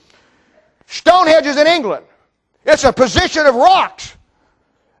 Mm-hmm. Stonehenge is in England. It's a position of rocks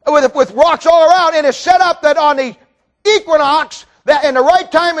with rocks all around, and it's set up that on the equinox, that in the right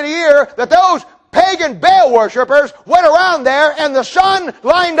time of the year, that those pagan Baal worshippers went around there, and the sun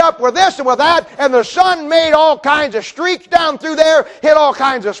lined up with this and with that, and the sun made all kinds of streaks down through there, hit all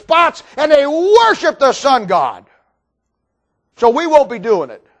kinds of spots, and they worshiped the sun god. So we won't be doing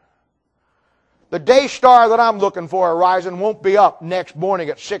it. The day star that I'm looking for arising won't be up next morning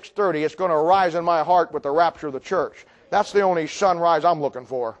at 6:30. It's going to arise in my heart with the rapture of the church. That's the only sunrise I'm looking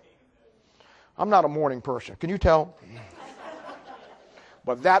for. I'm not a morning person. Can you tell?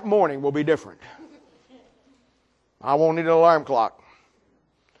 But that morning will be different. I won't need an alarm clock.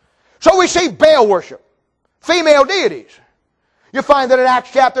 So we see Baal worship. Female deities. You find that in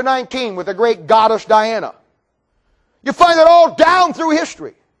Acts chapter 19 with the great goddess Diana. You find it all down through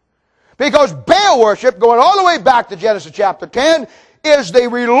history. Because Baal worship, going all the way back to Genesis chapter 10, is the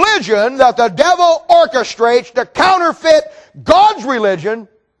religion that the devil orchestrates to counterfeit God's religion.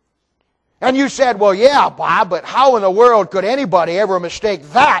 And you said, well, yeah, Bob, but how in the world could anybody ever mistake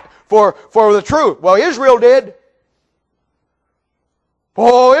that for the truth? Well, Israel did.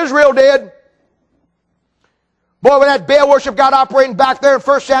 Oh, Israel did. Boy, when that Baal worship got operating back there in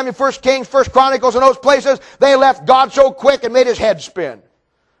 1 Samuel, 1 Kings, 1 Chronicles, and those places, they left God so quick it made his head spin.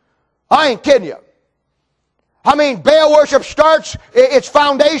 I ain't kidding you. I mean, Baal worship starts, its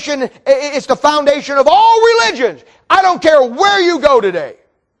foundation, it's the foundation of all religions. I don't care where you go today.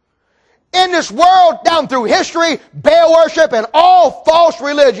 In this world, down through history, Baal worship and all false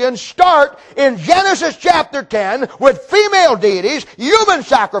religions start in Genesis chapter 10 with female deities, human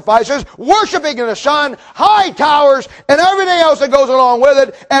sacrifices, worshiping in the sun, high towers, and everything else that goes along with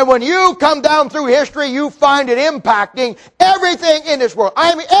it. And when you come down through history, you find it impacting everything in this world.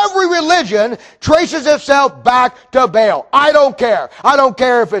 I mean, every religion traces itself back to Baal. I don't care. I don't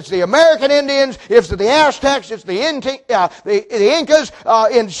care if it's the American Indians, if it's the Aztecs, it's the Incas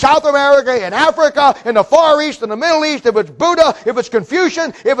in South America, in Africa, in the Far East, in the Middle East, if it's Buddha, if it's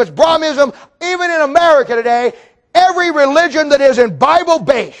Confucian, if it's Brahmanism, even in America today, every religion that isn't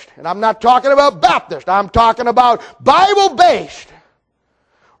Bible-based, and I'm not talking about Baptist, I'm talking about Bible-based,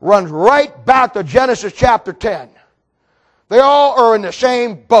 runs right back to Genesis chapter 10. They all are in the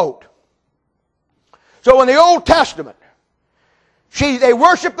same boat. So in the Old Testament, they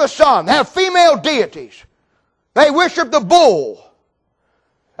worship the sun, they have female deities, they worship the bull,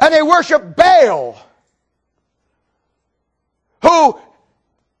 and they worship Baal, who,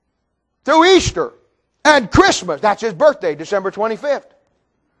 through Easter and Christmas, that's his birthday, December 25th.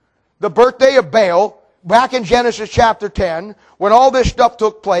 The birthday of Baal, back in Genesis chapter 10, when all this stuff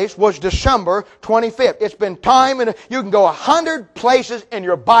took place, was December 25th. It's been time, and you can go 100 places in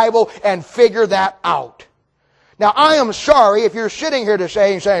your Bible and figure that out. Now, I am sorry if you're sitting here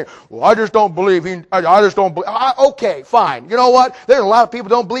today and saying, well, I just don't believe okay, fine. You know what? There's a lot of people who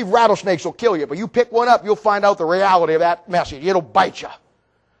don't believe rattlesnakes will kill you, but you pick one up, you'll find out the reality of that message. It'll bite you.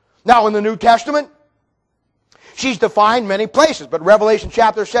 Now, in the New Testament, she's defined many places, but Revelation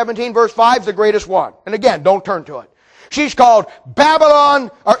chapter 17, verse 5 is the greatest one. And again, don't turn to it. She's called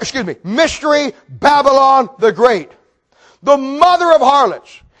Mystery Babylon the Great, the mother of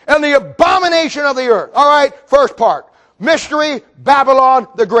harlots, and the abomination of the earth. All right, first part. Mystery Babylon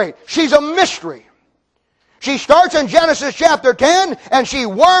the Great. She's a mystery. She starts in Genesis chapter 10, and she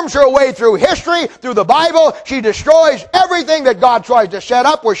worms her way through history, through the Bible. She destroys everything that God tries to set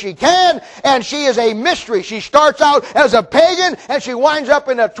up where she can, and she is a mystery. She starts out as a pagan, and she winds up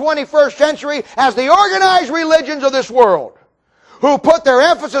in the 21st century as the organized religions of this world, who put their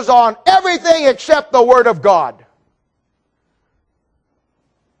emphasis on everything except the Word of God.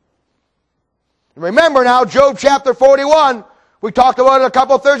 Remember now, Job chapter 41, we talked about it a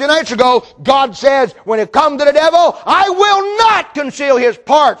couple of Thursday nights ago. God says, when it comes to the devil, I will not conceal his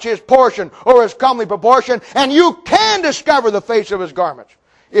parts, his portion, or his comely proportion, and you can discover the face of his garments,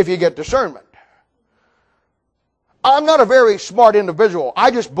 if you get discernment. I'm not a very smart individual.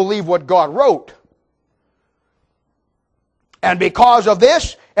 I just believe what God wrote. And because of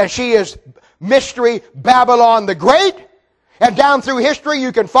this, and she is Mystery Babylon the Great, and down through history,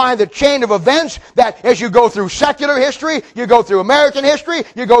 you can find the chain of events that as you go through secular history, you go through American history,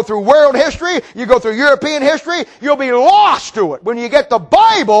 you go through world history, you go through European history, you'll be lost to it. When you get the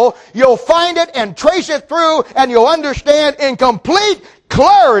Bible, you'll find it and trace it through, and you'll understand in complete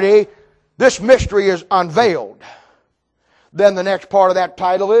clarity this mystery is unveiled. Then the next part of that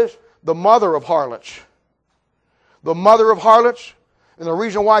title is the mother of harlots. The mother of harlots. And the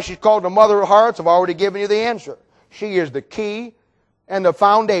reason why she's called the mother of harlots, I've already given you the answer. She is the key and the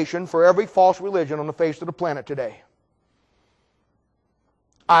foundation for every false religion on the face of the planet today.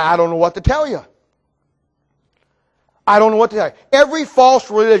 I don't know what to tell you. I don't know what to tell you. Every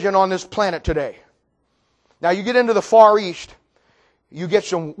false religion on this planet today. Now you get into the Far East, you get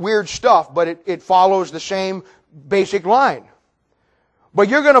some weird stuff, but it follows the same basic line. But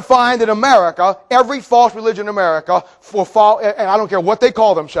you're going to find in America, every false religion in America will fall, and I don't care what they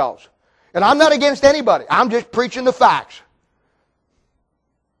call themselves. And I'm not against anybody. I'm just preaching the facts.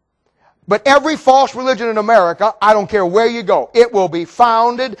 But every false religion in America, I don't care where you go, it will be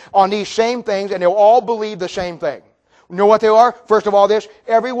founded on these same things, and they'll all believe the same thing. You know what they are? First of all, this,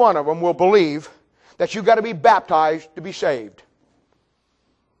 every one of them will believe that you've got to be baptized to be saved.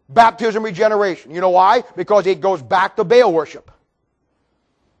 Baptism regeneration. You know why? Because it goes back to Baal worship.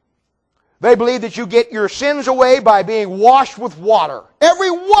 They believe that you get your sins away by being washed with water. Every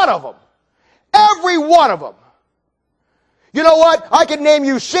one of them. Every one of them. You know what? I can name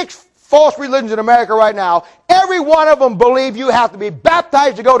you 6 false religions in America right now. Every one of them believe you have to be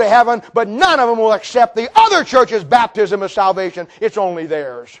baptized to go to heaven, but none of them will accept the other church's baptism as salvation. It's only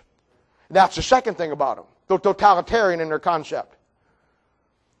theirs. That's the second thing about them. They're totalitarian in their concept.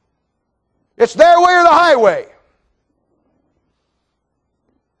 It's their way or the highway.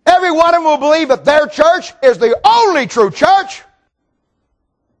 Every one of them will believe that their church is the only true church.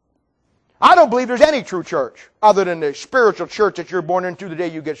 I don't believe there's any true church other than the spiritual church that you're born into the day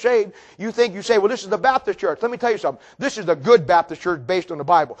you get saved. You say, well, this is the Baptist church. Let me tell you something. This is the good Baptist church based on the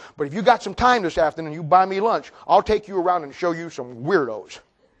Bible. But if you got some time this afternoon and you buy me lunch, I'll take you around and show you some weirdos.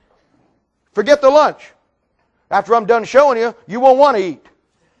 Forget the lunch. After I'm done showing you, you won't want to eat.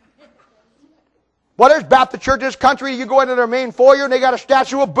 Well, there's Baptist churches in this country, you go into their main foyer and they got a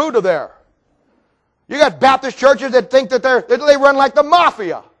statue of Buddha there. You got Baptist churches that think that they run like the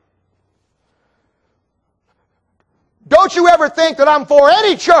mafia. Don't you ever think that I'm for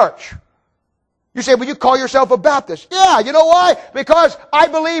any church. You say, well, you call yourself a Baptist. Yeah, you know why? Because I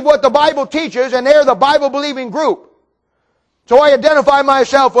believe what the Bible teaches, and they're the Bible-believing group. So I identify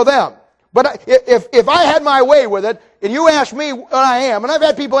myself with them. But if I had my way with it, and you ask me what I am, and I've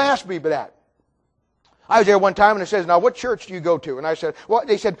had people ask me that. I was there one time, and it says, now, what church do you go to? And I said, well,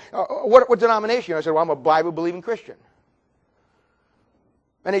 they said, what denomination? I said, well, I'm a Bible-believing Christian.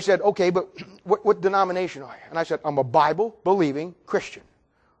 And they said, okay, but what denomination are you? And I said, I'm a Bible-believing Christian.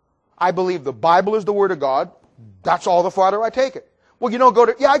 I believe the Bible is the Word of God. That's all the farther I take it. Well, you don't go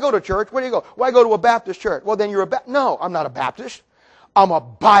to, yeah, I go to church. Where do you go? Well, I go to a Baptist church. Well, then you're a Baptist. No, I'm not a Baptist. I'm a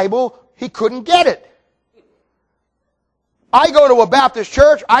Bible. He couldn't get it. I go to a Baptist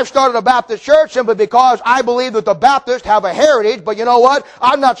church. I've started a Baptist church simply because I believe that the Baptists have a heritage. But you know what?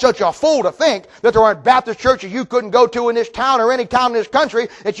 I'm not such a fool to think that there aren't Baptist churches you couldn't go to in this town or any town in this country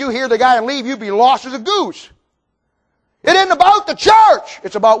that you hear the guy and leave, you'd be lost as a goose. It isn't about the church.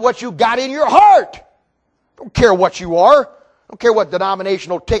 It's about what you got in your heart. Don't care what you are. Don't care what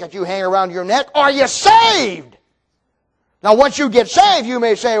denominational ticket you hang around your neck. Are you saved? Now, once you get saved, you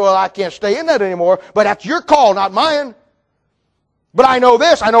may say, well, I can't stay in that anymore. But that's your call, not mine. But I know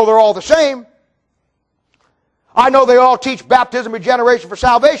this. I know they're all the same. I know they all teach baptism, regeneration for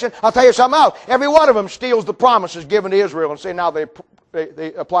salvation. I'll tell you something else. Every one of them steals the promises given to Israel and say now they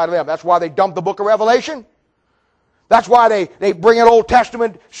apply to them. That's why they dumped the book of Revelation. That's why they bring in Old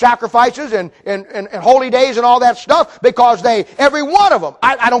Testament sacrifices and holy days and all that stuff, because every one of them,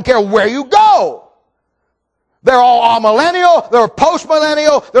 I don't care where you go. They're all amillennial, they're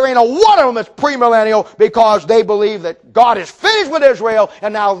post-millennial, there ain't a one of them that's premillennial, because they believe that God is finished with Israel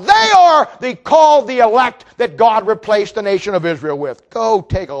and now they are the elect that God replaced the nation of Israel with. Go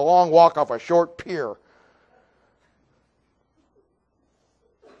take a long walk off a short pier.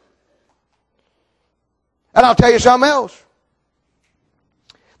 And I'll tell you something else.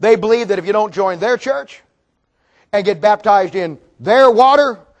 They believe that if you don't join their church and get baptized in their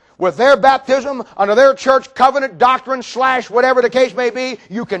water, with their baptism, under their church covenant doctrine / whatever the case may be,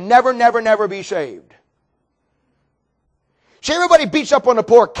 you can never, never, never be saved. See, everybody beats up on the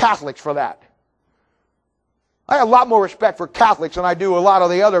poor Catholics for that. I have a lot more respect for Catholics than I do a lot of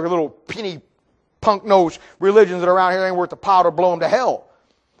the other little penny punk-nosed religions that are around here ain't worth the powder blow them to hell.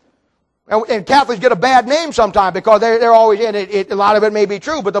 And Catholics get a bad name sometimes because they're always in it. A lot of it may be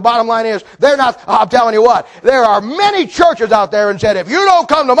true, but the bottom line is they're not. I'm telling you what, there are many churches out there and said, if you don't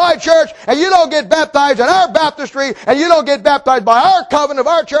come to my church and you don't get baptized in our baptistry and you don't get baptized by our covenant of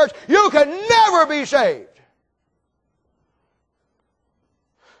our church, you can never be saved.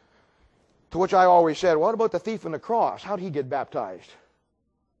 To which I always said, what about the thief on the cross? How did he get baptized? Did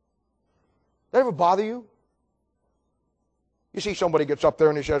that ever bother you? You see somebody gets up there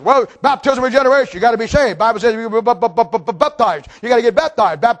and he says, well, baptism regeneration, you got to be saved. The Bible says you're baptized. You got to get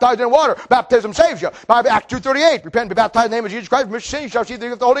baptized. Baptized in water. Baptism saves you. Acts 2:38, repent and be baptized in the name of Jesus Christ. From your sins you shall receive the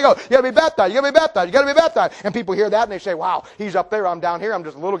gift of the Holy Ghost. You got to be baptized. You got to be baptized. You got to be baptized. And people hear that and they say, wow, he's up there. I'm down here. I'm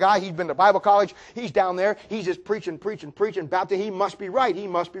just a little guy. He's been to Bible college. He's down there. He's just preaching. Baptism. He must be right. He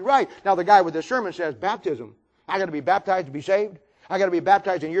must be right. Now the guy with the sermon says, baptism. I got to be baptized to be saved. I got to be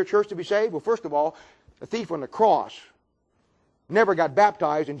baptized in your church to be saved. Well, first of all, the thief on the cross never got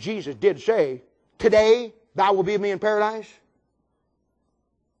baptized, and Jesus did say, today thou will be with me in paradise.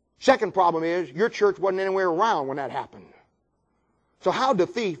 Second problem is, your church wasn't anywhere around when that happened. So how did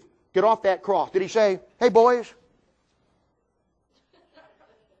the thief get off that cross? Did he say, hey boys,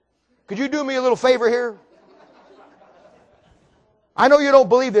 could you do me a little favor here? I know you don't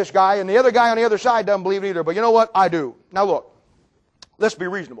believe this guy, and the other guy on the other side doesn't believe it either, but you know what? I do. Now look, let's be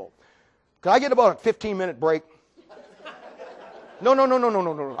reasonable. Can I get about a 15-minute break?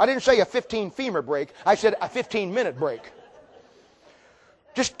 No. I didn't say a 15 femur break. I said a 15-minute break.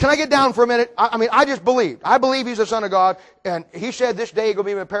 Just, can I get down for a minute? I just believe. I believe he's the Son of God, and he said this day he's going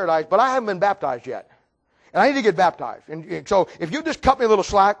to be in paradise, but I haven't been baptized yet. And I need to get baptized. And so if you just cut me a little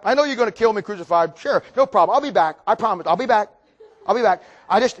slack, I know you're going to kill me crucified. Sure, no problem. I'll be back. I promise. I'll be back.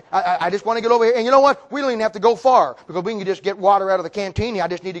 I just want to get over here. And you know what? We don't even have to go far, because we can just get water out of the canteen. I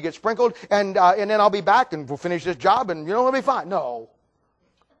just need to get sprinkled, and then I'll be back, and we'll finish this job, and you know, it'll be fine. No.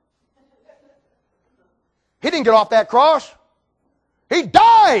 He didn't get off that cross. He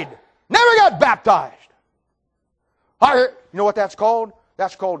died. Never got baptized. You know what that's called?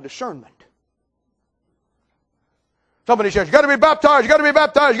 That's called discernment. Somebody says, you got to be baptized, you got to be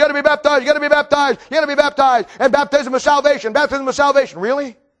baptized, you got to be baptized, you got to be baptized, you got to be baptized, and baptism of salvation, baptism of salvation. Really?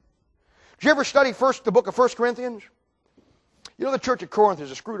 Did you ever study the book of 1 Corinthians? You know the church at Corinth is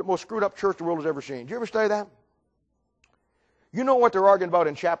the most screwed up church the world has ever seen. Did you ever study that? You know what they're arguing about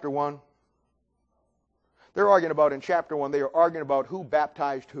in chapter 1? They're arguing about in chapter 1, they are arguing about who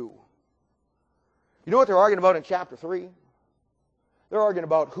baptized who. You know what they're arguing about in chapter 3? They're arguing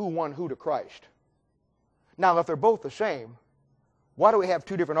about who won who to Christ. Now, if they're both the same, why do we have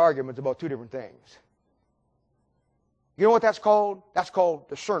two different arguments about two different things? You know what that's called? That's called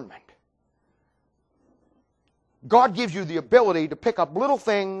discernment. God gives you the ability to pick up little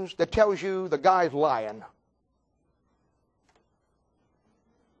things that tells you the guy's lying.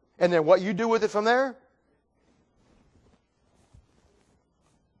 And then what you do with it from there?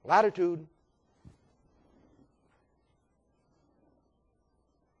 Latitude.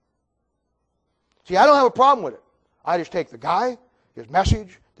 See, I don't have a problem with it. I just take the guy, his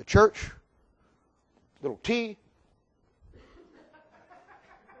message, the church, little T,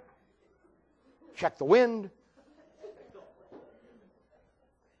 check the wind.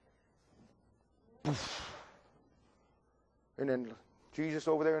 And then Jesus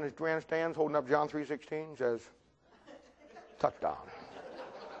over there in his grandstands holding up John 3:16 says, touchdown.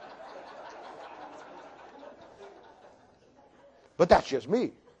 But that's just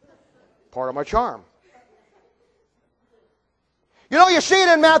me. Part of my charm. You know, you see it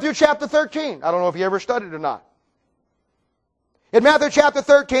in Matthew chapter 13. I don't know if you ever studied it or not. In Matthew chapter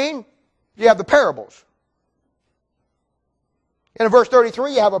 13, you have the parables. And in verse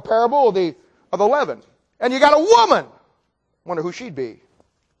 33, you have a parable of the leaven. And you got a woman. Wonder who she'd be.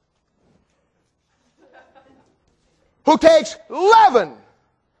 Who takes leaven.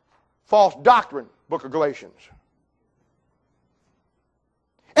 False doctrine, book of Galatians.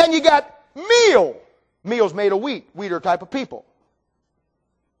 And you got meal. Meal's made of wheat. Wheat are a type of people.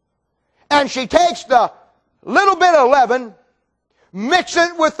 And she takes the little bit of leaven, mix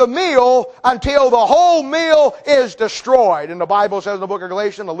it with the meal until the whole meal is destroyed. And the Bible says in the book of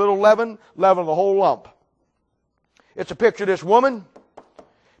Galatians, a little leaven, leaven the whole lump. It's a picture of this woman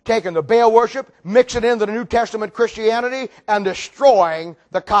taking the Baal worship, mixing it into the New Testament Christianity, and destroying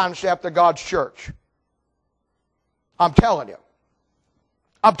the concept of God's church. I'm telling you.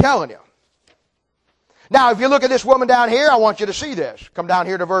 I'm telling you. Now, if you look at this woman down here, I want you to see this. Come down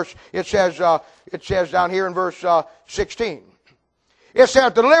here to verse, it says down here in verse 16. It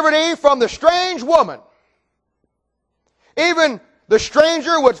says, deliver thee from the strange woman. Even the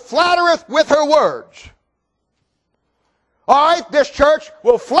stranger would flattereth with her words. All right, this church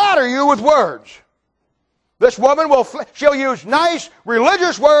will flatter you with words. This woman she'll use nice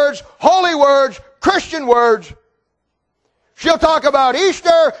religious words, holy words, Christian words. She'll talk about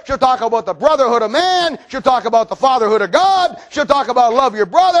Easter. She'll talk about the brotherhood of man. She'll talk about the fatherhood of God. She'll talk about love your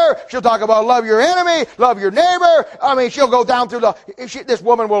brother. She'll talk about love your enemy, love your neighbor. I mean, she'll go down through this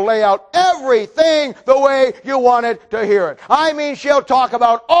woman will lay out everything the way you wanted to hear it. I mean, she'll talk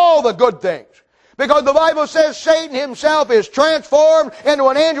about all the good things. Because the Bible says Satan himself is transformed into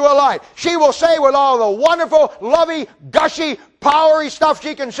an angel of light. She will say with all the wonderful, lovey, gushy, powery stuff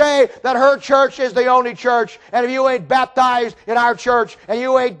she can say that her church is the only church. And if you ain't baptized in our church and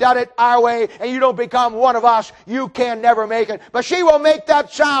you ain't done it our way and you don't become one of us, you can never make it. But she will make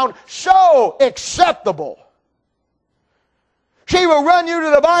that sound so acceptable. She will run you to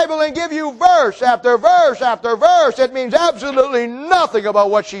the Bible and give you verse after verse after verse. It means absolutely nothing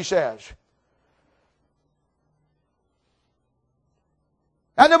about what she says.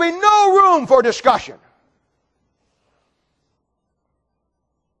 And there'll be no room for discussion.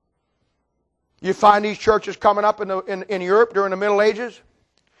 You find these churches coming up in Europe during the Middle Ages,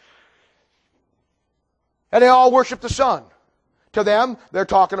 and they all worship the sun. To them, they're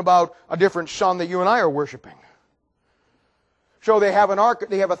talking about a different sun that you and I are worshiping. So they have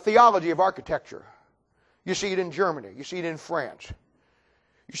a theology of architecture. You see it in Germany. You see it in France.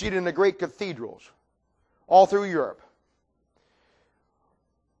 You see it in the great cathedrals all through Europe.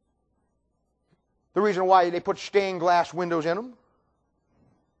 The reason why they put stained glass windows in them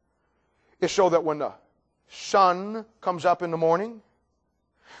is so that when the sun comes up in the morning,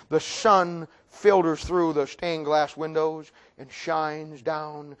 the sun filters through the stained glass windows and shines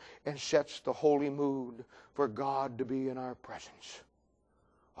down and sets the holy mood for God to be in our presence.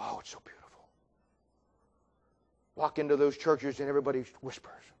 Oh, it's so beautiful. Walk into those churches and everybody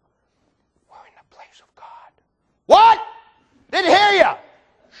whispers, we're in the place of God. What? Didn't hear you.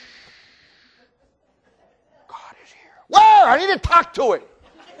 Where? I need to talk to it.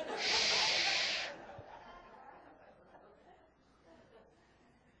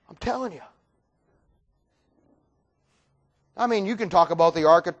 I'm telling you. I mean, you can talk about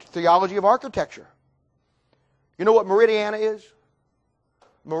the theology of architecture. You know what Meridiana is?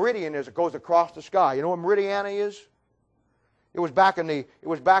 Meridian is, it goes across the sky. You know what Meridiana is? It was back in the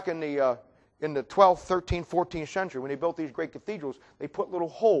 12th, 13th, 14th century when they built these great cathedrals. They put little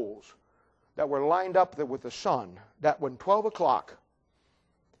holes that were lined up with the sun. That when 12 o'clock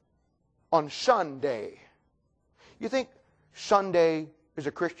on Sunday. You think Sunday is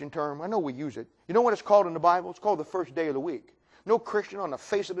a Christian term? I know we use it. You know what it's called in the Bible? It's called the first day of the week. No Christian on the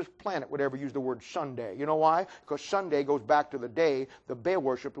face of this planet would ever use the word Sunday. You know why? Because Sunday goes back to the day the Baal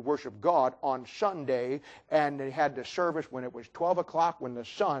worship God on Sunday, and they had the service when it was 12 o'clock, when the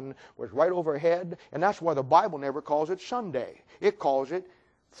sun was right overhead, and that's why the Bible never calls it Sunday. It calls it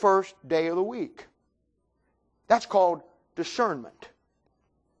first day of the week. That's called discernment.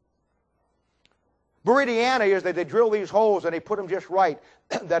 Meridiana is that they drill these holes and they put them just right,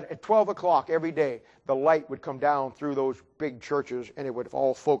 that at 12 o'clock every day, the light would come down through those big churches and it would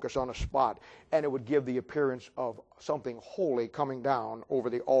all focus on a spot, and it would give the appearance of something holy coming down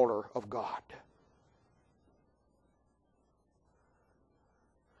over the altar of God.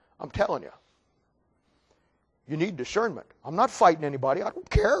 I'm telling you, you need discernment. I'm not fighting anybody. I don't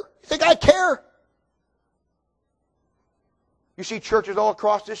care. You think I care? You see churches all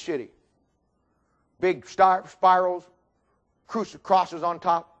across this city. Big spirals, crosses on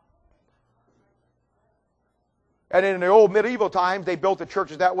top. And in the old medieval times, they built the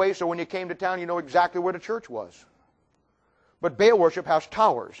churches that way, so when you came to town, you know exactly where the church was. But Baal worship has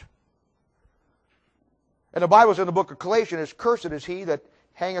towers. And the Bible's in the book of Galatians, cursed is he that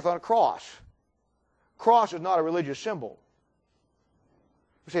hangeth on a cross. Cross is not a religious symbol.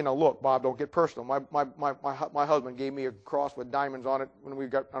 You say, now look, Bob, don't get personal. My husband gave me a cross with diamonds on it when we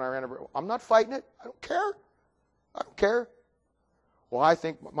got on our anniversary. I'm not fighting it. I don't care. I don't care. Well, I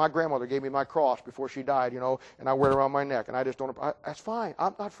think my grandmother gave me my cross before she died, and I wear it around my neck, and I just don't. That's fine.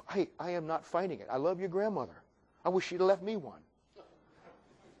 I am not fighting it. I love your grandmother. I wish she'd have left me one.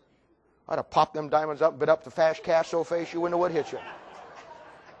 I'd have popped them diamonds up, bit up the fast cash so fast you wouldn't know what hit you.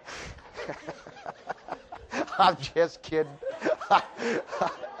 I'm just kidding.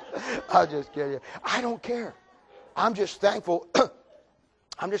 I'm just kidding. I don't care. I'm just thankful.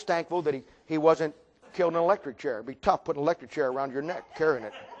 I'm just thankful that he wasn't killed in an electric chair. It'd be tough putting an electric chair around your neck, carrying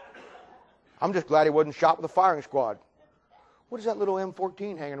it. I'm just glad he wasn't shot with a firing squad. What is that little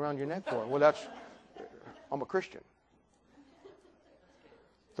M14 hanging around your neck for? Well, I'm a Christian.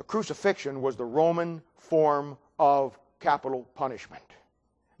 The crucifixion was the Roman form of capital punishment.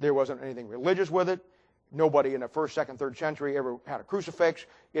 There wasn't anything religious with it. Nobody in the 1st, 2nd, 3rd century ever had a crucifix.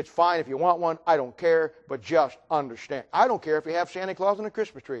 It's fine if you want one. I don't care, but just understand. I don't care if you have Santa Claus and a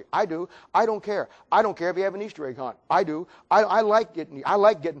Christmas tree. I do. I don't care. I don't care if you have an Easter egg hunt. I do. I like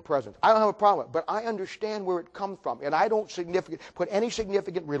getting presents. I don't have a problem with it, but I understand where it comes from, and I don't put any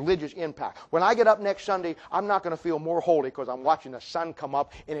significant religious impact. When I get up next Sunday, I'm not going to feel more holy because I'm watching the sun come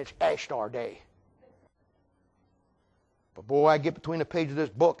up and it's Ashtar Day. But boy, I get between the pages of this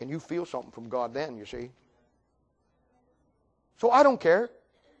book and you feel something from God then, you see. So I don't care.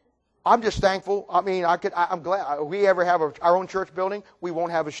 I'm just thankful. I mean, I'm glad. If we ever have our own church building, we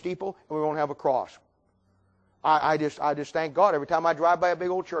won't have a steeple and we won't have a cross. I just thank God every time I drive by a big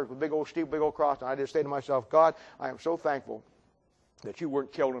old church with big old steeple, big old cross, and I just say to myself, God, I am so thankful that you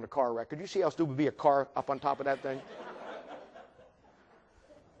weren't killed in a car wreck. Could you see how stupid would be a car up on top of that thing?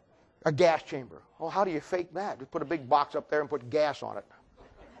 A gas chamber. Oh, how do you fake that? Just put a big box up there and put gas on it.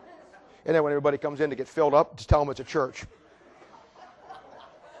 And then when everybody comes in to get filled up, just tell them it's a church.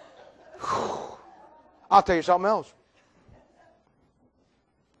 I'll tell you something else.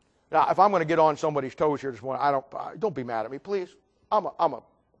 Now, if I'm going to get on somebody's toes here this morning, don't be mad at me, please. I'm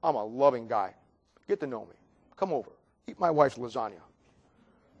a loving guy. Get to know me. Come over. Eat my wife's lasagna.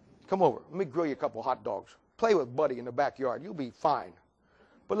 Come over. Let me grill you a couple hot dogs. Play with Buddy in the backyard. You'll be fine.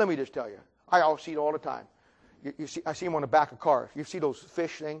 But let me just tell you, I see it all the time. I see them on the back of cars. You see those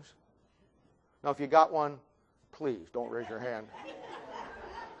fish things? Now, if you got one, please don't raise your hand.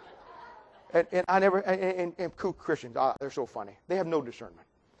 And I never, and cool Christians, they're so funny. They have no discernment.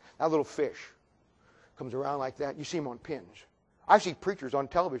 That little fish comes around like that. You see them on pins. I see preachers on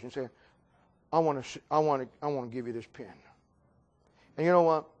television saying, I want to give you this pin. And you know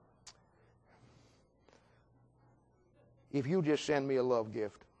what? If you just send me a love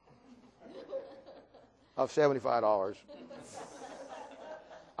gift of $75,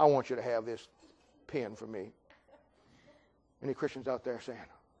 I want you to have this pin for me. Any Christians out there saying,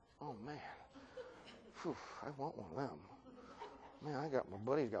 oh man, whew, I want one of them. Man, my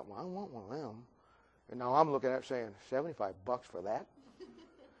buddy's got one. I want one of them. And now I'm looking at it saying, $75 for that?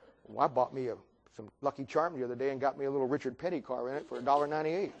 Well, I bought me a some Lucky Charms the other day and got me a little Richard Petty car in it for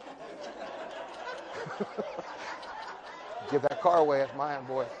 $1.98. Give that car away. It's mine,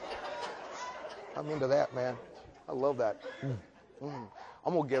 boy. I'm into that, man. I love that.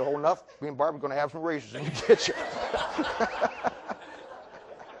 I'm going to get old enough. Me and Barbara are going to have some races in the kitchen.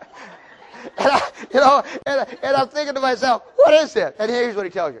 And I'm thinking to myself, what is that? And here's what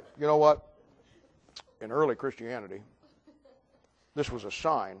he tells you. You know what? In early Christianity, this was a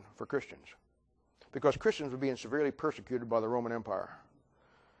sign for Christians. Because Christians were being severely persecuted by the Roman Empire.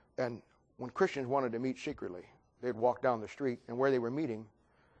 And when Christians wanted to meet secretly, they'd walk down the street, and where they were meeting,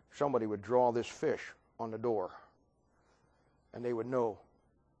 somebody would draw this fish on the door. And they would know,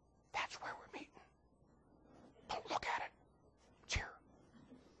 that's where we're meeting. Don't look at it. It's here.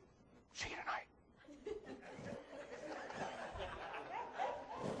 See you tonight.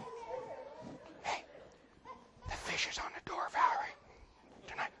 Hey, the fish is on the door, Valerie.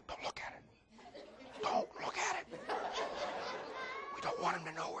 Tonight, don't look at it. Don't look at it. We don't want them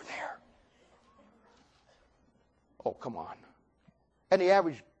to know we're there. Oh, come on. And the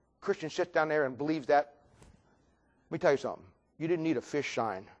average Christian sits down there and believes that. Let me tell you something. You didn't need a fish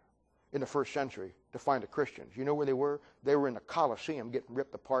sign in the first century to find the Christians. You know where they were? They were in the Colosseum getting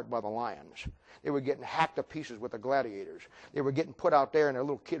ripped apart by the lions. They were getting hacked to pieces with the gladiators. They were getting put out there, and their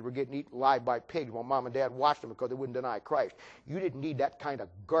little kids were getting eaten alive by pigs while mom and dad watched them because they wouldn't deny Christ. You didn't need that kind of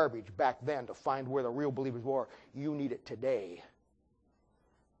garbage back then to find where the real believers were. You need it today.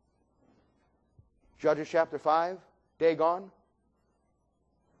 Judges chapter 5, Dagon,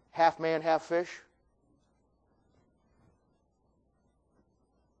 half man, half fish.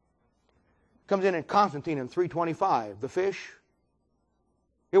 Comes in Constantine in 325. The fish,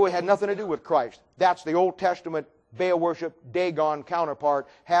 it had nothing to do with Christ. That's the Old Testament Baal worship, Dagon counterpart,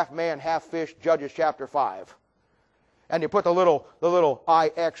 half man, half fish, Judges chapter 5. And you put the little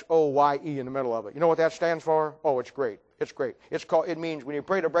IXOYE in the middle of it. You know what that stands for? Oh, it's great. It's great. It means, when you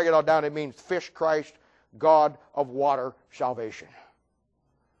pray to break it all down, it means fish Christ, God of water, salvation.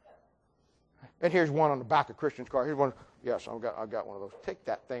 And here's one on the back of Christian's car. Here's one. Yes, I've got one of those. Take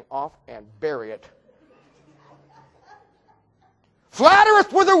that thing off and bury it.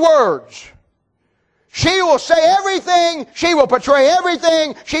 Flattereth with her words. She will say everything. She will portray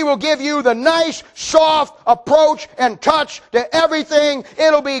everything. She will give you the nice, soft approach and touch to everything.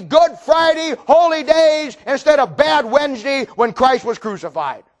 It'll be Good Friday, holy days, instead of bad Wednesday when Christ was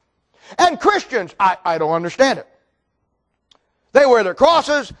crucified. And Christians, I don't understand it. They wear their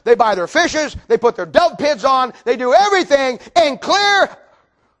crosses, they buy their fishes, they put their dove pids on, they do everything in clear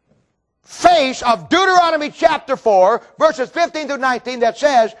face of Deuteronomy chapter 4, verses 15 through 19, that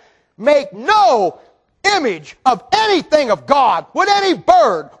says, make no image of anything of God, with any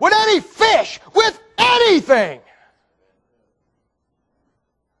bird, with any fish, with anything.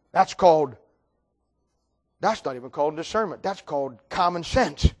 That's not even called discernment. That's called common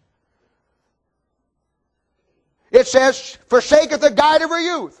sense. It says, forsaketh the guide of her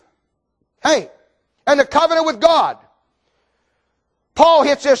youth. Hey, and the covenant with God. Paul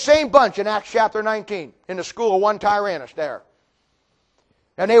hits this same bunch in Acts chapter 19 in the school of one Tyrannus there.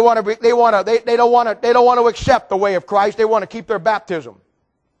 And they don't want to accept the way of Christ. They want to keep their baptism.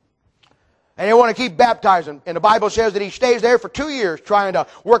 And they want to keep baptizing. And the Bible says that he stays there for 2 years trying to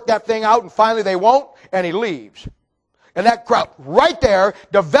work that thing out, and finally they won't, and he leaves. And that crowd right there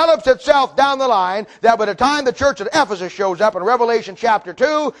develops itself down the line that by the time the church at Ephesus shows up in Revelation chapter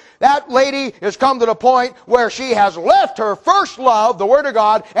 2, that lady has come to the point where she has left her first love, the Word of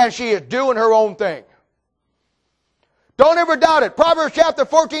God, and she is doing her own thing. Don't ever doubt it. Proverbs chapter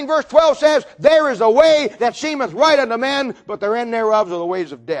 14 verse 12 says, there is a way that seemeth right unto men, but the end thereof are the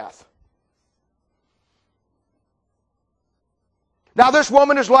ways of death. Now this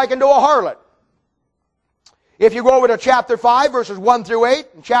woman is likened to a harlot. If you go over to chapter 5, verses 1 through 8,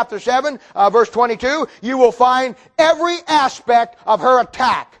 and chapter 7, verse 22, you will find every aspect of her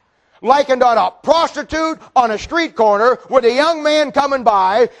attack likened on a prostitute on a street corner with a young man coming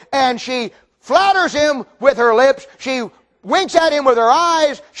by, and she flatters him with her lips. She winks at him with her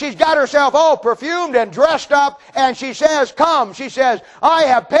eyes. She's got herself all perfumed and dressed up, and she says, come. She says, I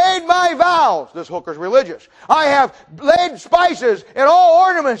have paid my vows. This hooker's religious. I have laid spices and all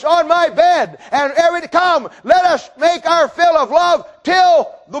ornaments on my bed, and come, let us make our fill of love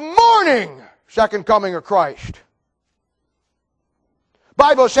till the morning, second coming of Christ.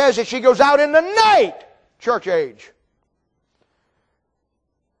 Bible says that she goes out in the night, church age,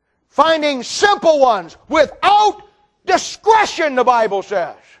 finding simple ones without discretion, the Bible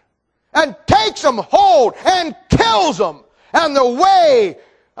says, and takes them hold and kills them, and the way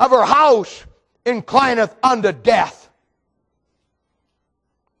of her house inclineth unto death.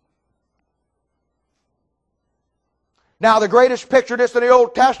 Now, the greatest picture of this in the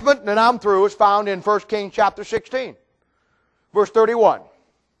Old Testament, and then I'm through, is found in 1 Kings chapter 16, verse 31.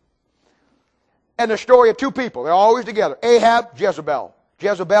 And the story of two people. They're always together. Ahab, Jezebel.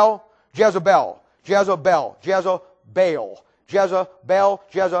 Jezebel, Jezebel. Jezebel, Jezebel. Jezebel,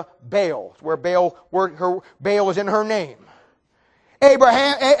 Jezebel. Where Baal is in her name.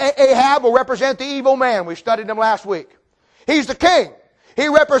 Ahab will represent the evil man. We studied him last week. He's the king. He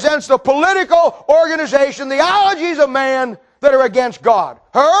represents the political organization, the ideologies of man that are against God.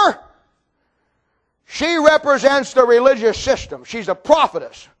 Her, she represents the religious system. She's a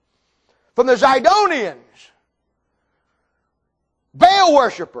prophetess from the Zidonians, Baal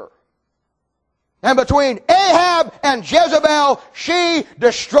worshiper. And between Ahab and Jezebel, she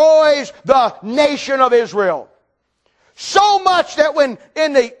destroys the nation of Israel. So much that when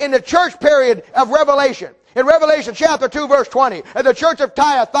in the church period of Revelation, in Revelation chapter 2 verse 20, at the church of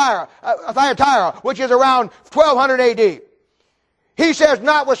Thyatira, which is around 1200 AD, he says,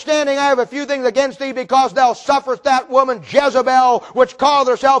 notwithstanding I have a few things against thee, because thou sufferest that woman Jezebel, which called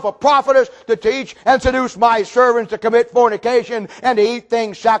herself a prophetess, to teach and seduce my servants to commit fornication and to eat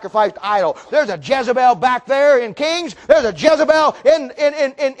things sacrificed to idol. There's a Jezebel back there in Kings. There's a Jezebel in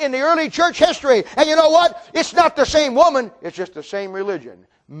the early church history. And you know what? It's not the same woman. It's just the same religion.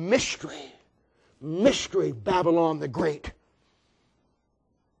 Mystery. Mystery, Babylon the Great.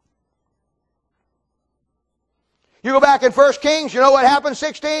 You go back in 1 Kings, you know what happens,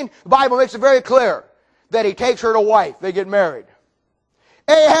 16? The Bible makes it very clear that he takes her to wife. They get married.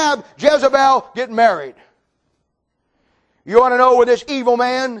 Ahab, Jezebel get married. You want to know where this evil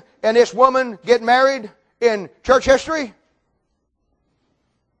man and this woman get married in church history?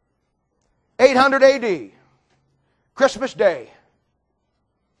 800 AD. Christmas Day.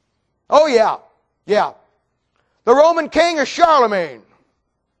 Oh yeah, yeah. The Roman king is Charlemagne.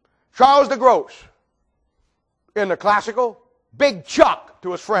 Charles the Gross. In the classical, Big Chuck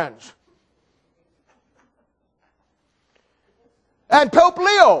to his friends. And Pope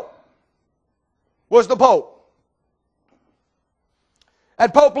Leo was the Pope.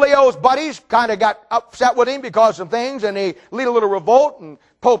 And Pope Leo's buddies kind of got upset with him because of things, and they lead a little revolt, and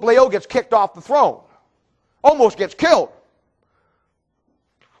Pope Leo gets kicked off the throne. Almost gets killed.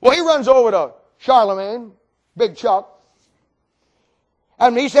 Well, he runs over to Charlemagne, Big Chuck,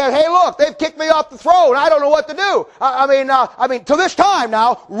 and he says, hey, look, they've kicked me off the throne. I don't know what to do. I mean, to this time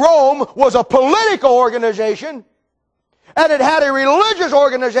now, Rome was a political organization, and it had a religious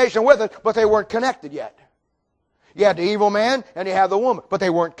organization with it, but they weren't connected yet. You had the evil man, and you had the woman, but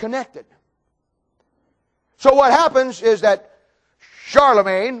they weren't connected. So what happens is that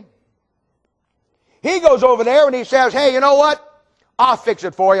Charlemagne, he goes over there, and he says, hey, you know what? I'll fix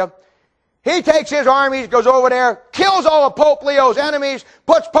it for you. He takes his armies, goes over there, kills all of Pope Leo's enemies,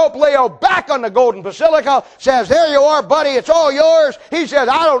 puts Pope Leo back on the Golden Basilica, says, there you are, buddy, it's all yours. He says,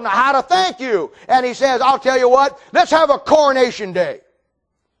 I don't know how to thank you. And he says, I'll tell you what, let's have a coronation day.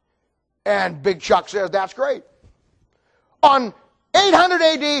 And Big Chuck says, that's great. On 800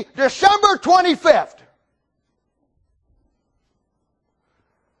 AD, December 25th,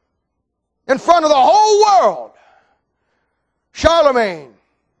 in front of the whole world, Charlemagne,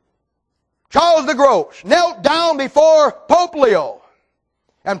 Charles the Gross, knelt down before Pope Leo.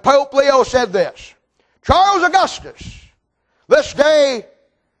 And Pope Leo said this, Charles Augustus, this day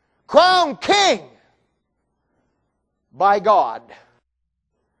crowned king by God.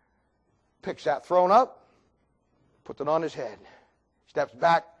 Picks that throne up, puts it on his head. Steps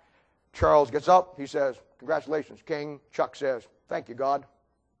back. Charles gets up. He says, congratulations, King. Chuck says, thank you, God.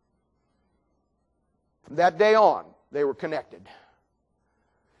 From that day on, they were connected.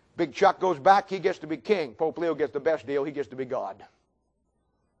 Big Chuck goes back, he gets to be king. Pope Leo gets the best deal, he gets to be God.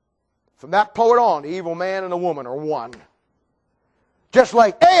 From that point on, the evil man and the woman are one. Just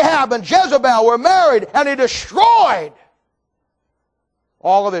like Ahab and Jezebel were married, and he destroyed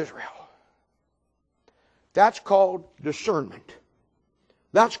all of Israel. That's called discernment.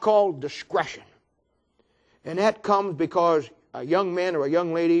 That's called discretion. And that comes because a young man or a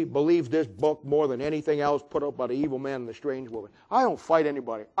young lady believes this book more than anything else put up by the evil man and the strange woman. I don't fight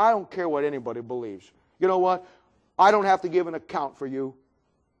anybody. I don't care what anybody believes. You know what? I don't have to give an account for you.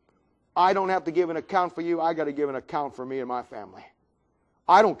 I don't have to give an account for you. I got to give an account for me and my family.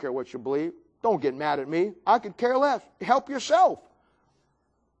 I don't care what you believe. Don't get mad at me. I could care less. Help yourself.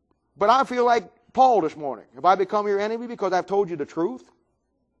 But I feel like Paul this morning. Have I become your enemy because I've told you the truth?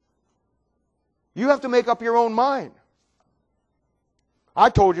 You have to make up your own mind. I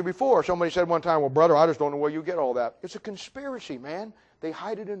told you before, somebody said one time, well, brother, I just don't know where you get all that. It's a conspiracy, man. They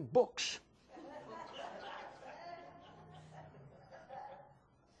hide it in books.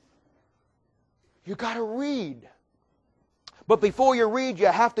 You got to read. But before you read, you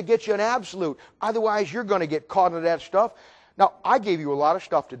have to get you an absolute. Otherwise, you're going to get caught into that stuff. Now, I gave you a lot of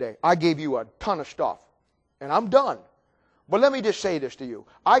stuff today. I gave you a ton of stuff. And I'm done. But let me just say this to you.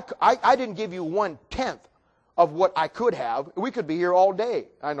 I didn't give you 1/10 of what I could have. We could be here all day.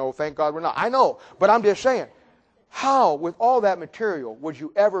 I know, thank God we're not. I know. But I'm just saying, how, with all that material, would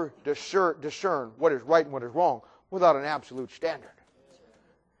you ever discern what is right and what is wrong without an absolute standard?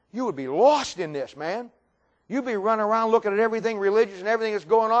 You would be lost in this, man. You'd be running around looking at everything religious and everything that's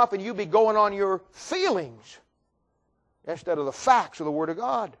going off, and you'd be going on your feelings instead of the facts of the Word of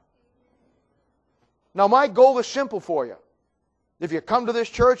God. Now, my goal is simple for you. If you come to this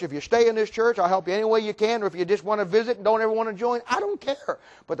church, if you stay in this church, I'll help you any way you can, or if you just want to visit and don't ever want to join, I don't care.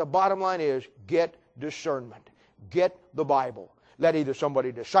 But the bottom line is, get discernment. Get the Bible. Let either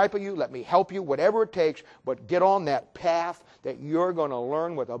somebody disciple you, let me help you, whatever it takes, but get on that path that you're going to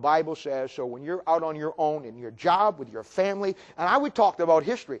learn what the Bible says, so when you're out on your own, in your job, with your family, and we talked about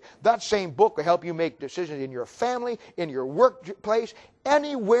history, that same book will help you make decisions in your family, in your workplace,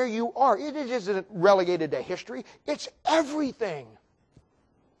 anywhere you are. It isn't relegated to history. It's everything.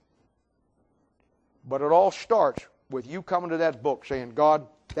 But it all starts with you coming to that book saying, God,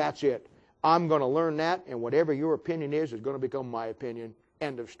 that's it. I'm going to learn that, and whatever your opinion is going to become my opinion.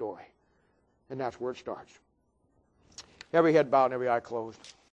 End of story. And that's where it starts. Every head bowed and every eye closed.